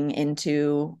fitting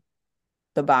into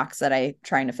the box that I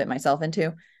trying to fit myself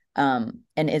into, and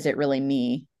is it really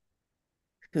me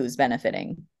who's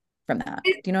benefiting from that?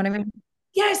 Do you know what I mean?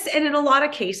 Yes, and in a lot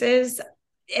of cases,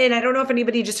 and I don't know if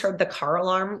anybody just heard the car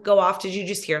alarm go off. Did you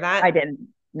just hear I that? didn't.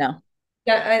 No.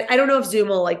 Yeah, I don't know if Zoom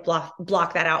will like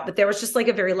block that out, but there was just like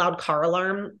a very loud car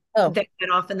alarm Oh, that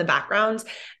went off in the background.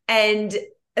 And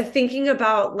thinking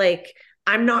about like,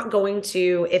 I'm not going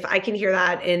to, if I can hear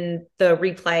that in the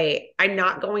replay, I'm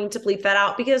not going to bleep that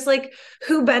out, because like,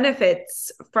 who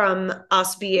benefits from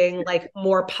us being like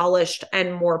more polished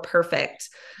and more perfect?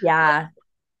 yeah.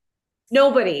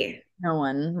 Nobody. No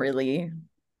one really.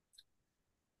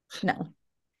 No.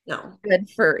 No. Good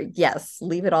for, yes,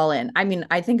 leave it all in. I mean,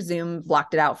 I think Zoom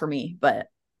blocked it out for me, but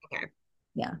Okay.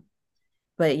 yeah.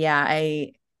 But yeah,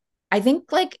 I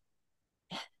think like,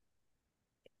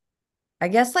 I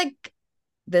guess like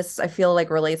this I feel like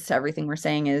relates to everything we're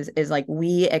saying is like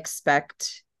we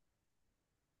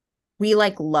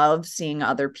like love seeing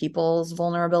other people's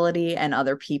vulnerability and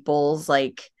other people's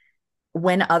like,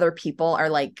 when other people are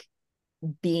like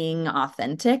being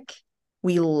authentic,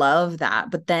 we love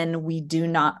that. But then we do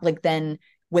not like, then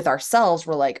with ourselves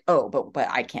we're like, oh, but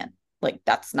I can't, like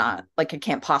that's not like, I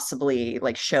can't possibly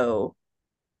like show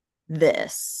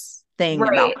this thing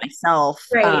about Right. myself.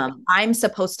 Right. I'm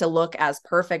supposed to look as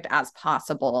perfect as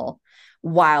possible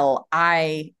while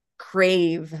I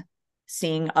crave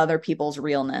seeing other people's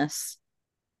realness.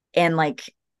 And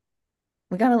like,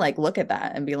 we got to like look at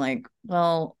that and be like,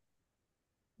 well,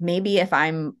 maybe if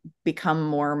I'm become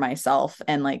more myself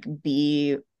and like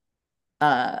be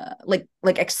like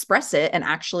express it and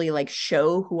actually like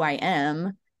show who I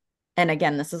am. And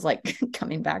again, this is like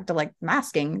coming back to like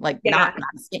masking, like not Yeah.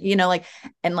 masking, you know, like,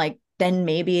 and like then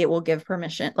maybe it will give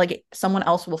permission, like someone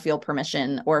else will feel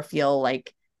permission or feel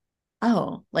like,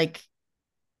 oh, like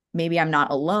maybe I'm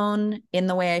not alone in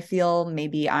the way I feel.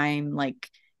 Maybe I'm like,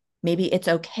 maybe it's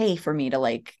okay for me to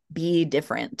like be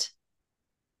different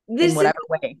in This is whatever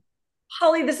way.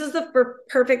 Holly, this is the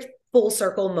perfect full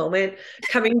circle moment,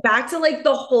 coming back to like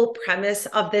the whole premise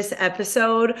of this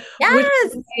episode, which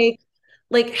is Yes.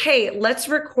 hey, let's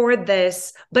record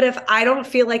this, but if I don't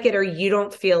feel like it or you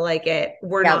don't feel like it,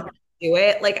 we're Yeah. not going to do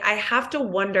it. Like, I have to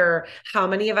wonder how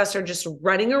many of us are just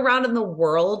running around in the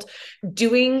world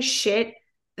doing shit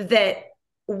that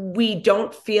we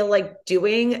don't feel like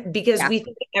doing because Yeah. we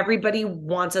think everybody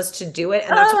wants us to do it,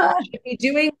 and that's what Ah, we should be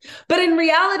doing. But in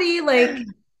reality, like,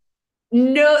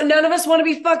 no, none of us want to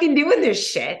be fucking doing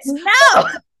this shit. no.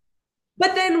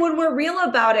 But then when we're real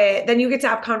about it, then you get to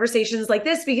have conversations like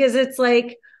this, because it's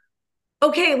like,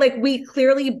 okay, like we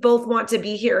clearly both want to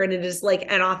be here, and it is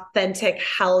like an authentic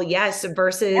hell yes Yeah.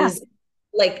 versus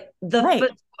like the Right.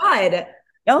 facade.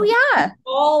 Oh We yeah.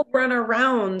 all run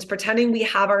around pretending we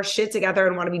have our shit together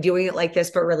and want to be doing it like this,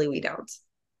 but really we don't.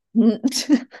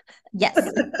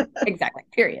 Yes, exactly.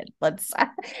 Period. Let's,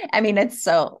 I mean, it's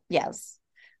so, yes,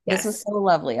 this is Yes. so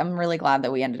lovely. I'm really glad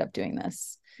that we ended up doing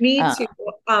this. Me Uh, too.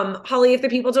 Holly, if the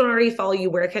people don't already follow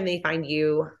you, where can they find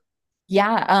you?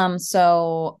 Yeah.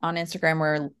 So on Instagram,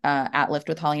 we're at Lift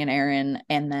with Holly and Erin.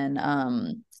 And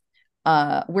then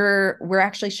we're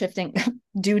actually shifting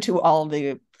due to all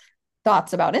the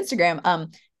thoughts about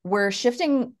Instagram. We're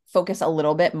shifting focus a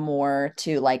little bit more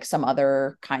to like some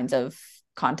other kinds of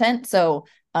content. So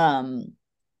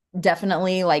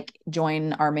definitely like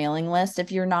join our mailing list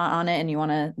if you're not on it and you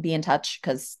want to be in touch,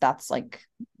 because that's like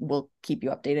we'll keep you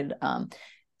updated.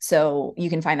 So you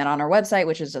can find that on our website,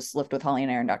 which is just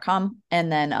liftwithhollyanderin.com.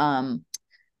 And then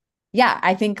yeah,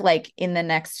 I think like in the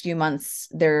next few months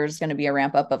there's going to be a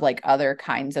ramp up of like other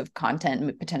kinds of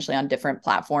content potentially on different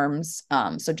platforms.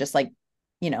 So just like,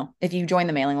 if you join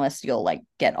the mailing list, you'll like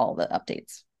get all the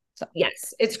updates. So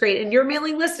Yes, it's great. And your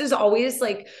mailing list is always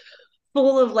like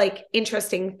full of like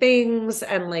interesting things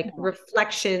and like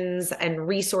reflections and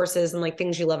resources and like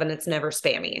things you love, and it's never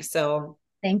spammy. So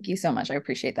thank you so much. I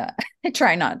appreciate that. I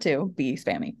try not to be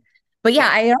spammy. But yeah,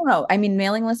 I don't know. I mean,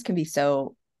 mailing lists can be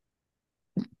so,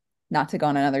 not to go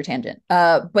on another tangent.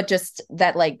 But just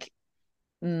that like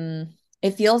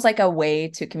it feels like a way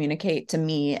to communicate, to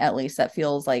me at least, that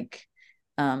feels like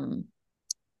um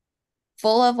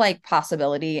full of like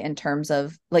possibility in terms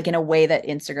of like in a way that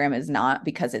Instagram is not,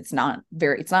 because it's not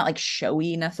like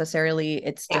showy necessarily.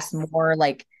 It's just more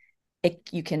like it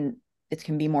can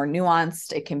be more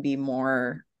nuanced. It can be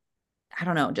more, I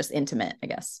don't know, just intimate, I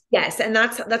guess. Yes, and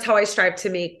that's how I strive to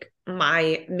make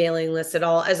my mailing list at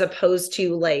all, as opposed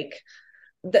to like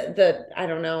the I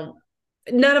don't know.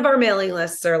 None of our mailing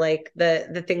lists are like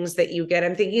the things that you get.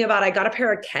 I'm thinking about, I got a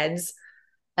pair of Keds.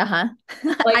 Uh-huh.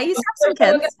 Like I used to have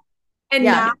some Keds. and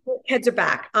Yeah. now Keds are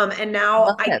back. And I now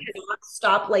love I Keds. cannot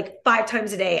stop, like 5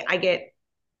 times a day I get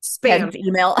Keds spammed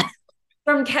email.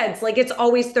 from Keds. Like it's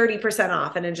always 30%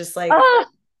 off. And it's just like, Oh,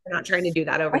 we're not trying to do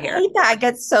that over I here. hate that. I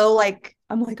get so like,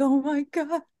 I'm like, oh my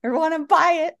God, I want to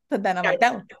buy it. But then I'm like,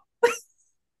 no.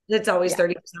 It's always Yeah.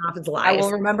 30% off. It's I lies.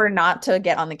 will remember not to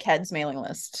get on the Keds mailing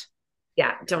list.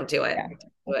 Yeah, don't do it. Yeah.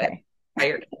 Do Okay. it. Buy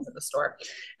your kids at the store.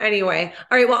 Anyway,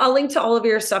 all right. Well, I'll link to all of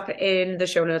your stuff in the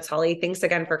show notes, Holly. Thanks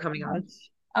again for coming on.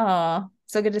 Oh,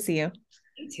 so good to see you.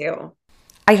 Me too.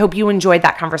 I hope you enjoyed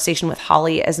that conversation with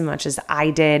Holly as much as I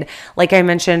did. Like I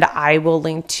mentioned, I will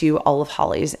link to all of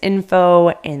Holly's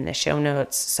info in the show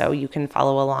notes so you can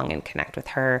follow along and connect with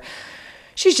her.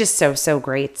 She's just so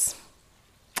great.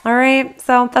 All right.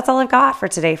 So that's all I've got for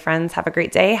today, friends. Have a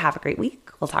great day. Have a great week.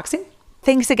 We'll talk soon.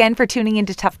 Thanks again for tuning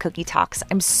into Tough Cookie Talks.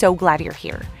 I'm so glad you're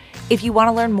here. If you want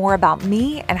to learn more about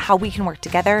me and how we can work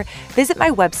together, visit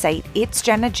my website,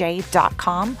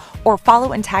 itsjennaj.com, or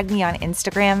follow and tag me on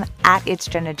Instagram at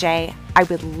itsjennaj. I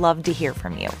would love to hear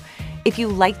from you. If you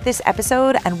liked this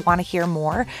episode and want to hear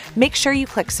more, make sure you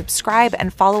click subscribe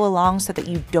and follow along so that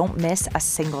you don't miss a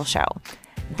single show.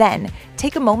 Then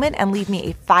take a moment and leave me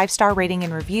a 5-star rating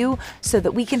and review so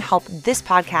that we can help this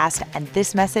podcast and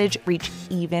this message reach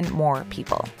even more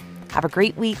people. Have a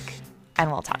great week, and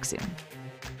we'll talk soon.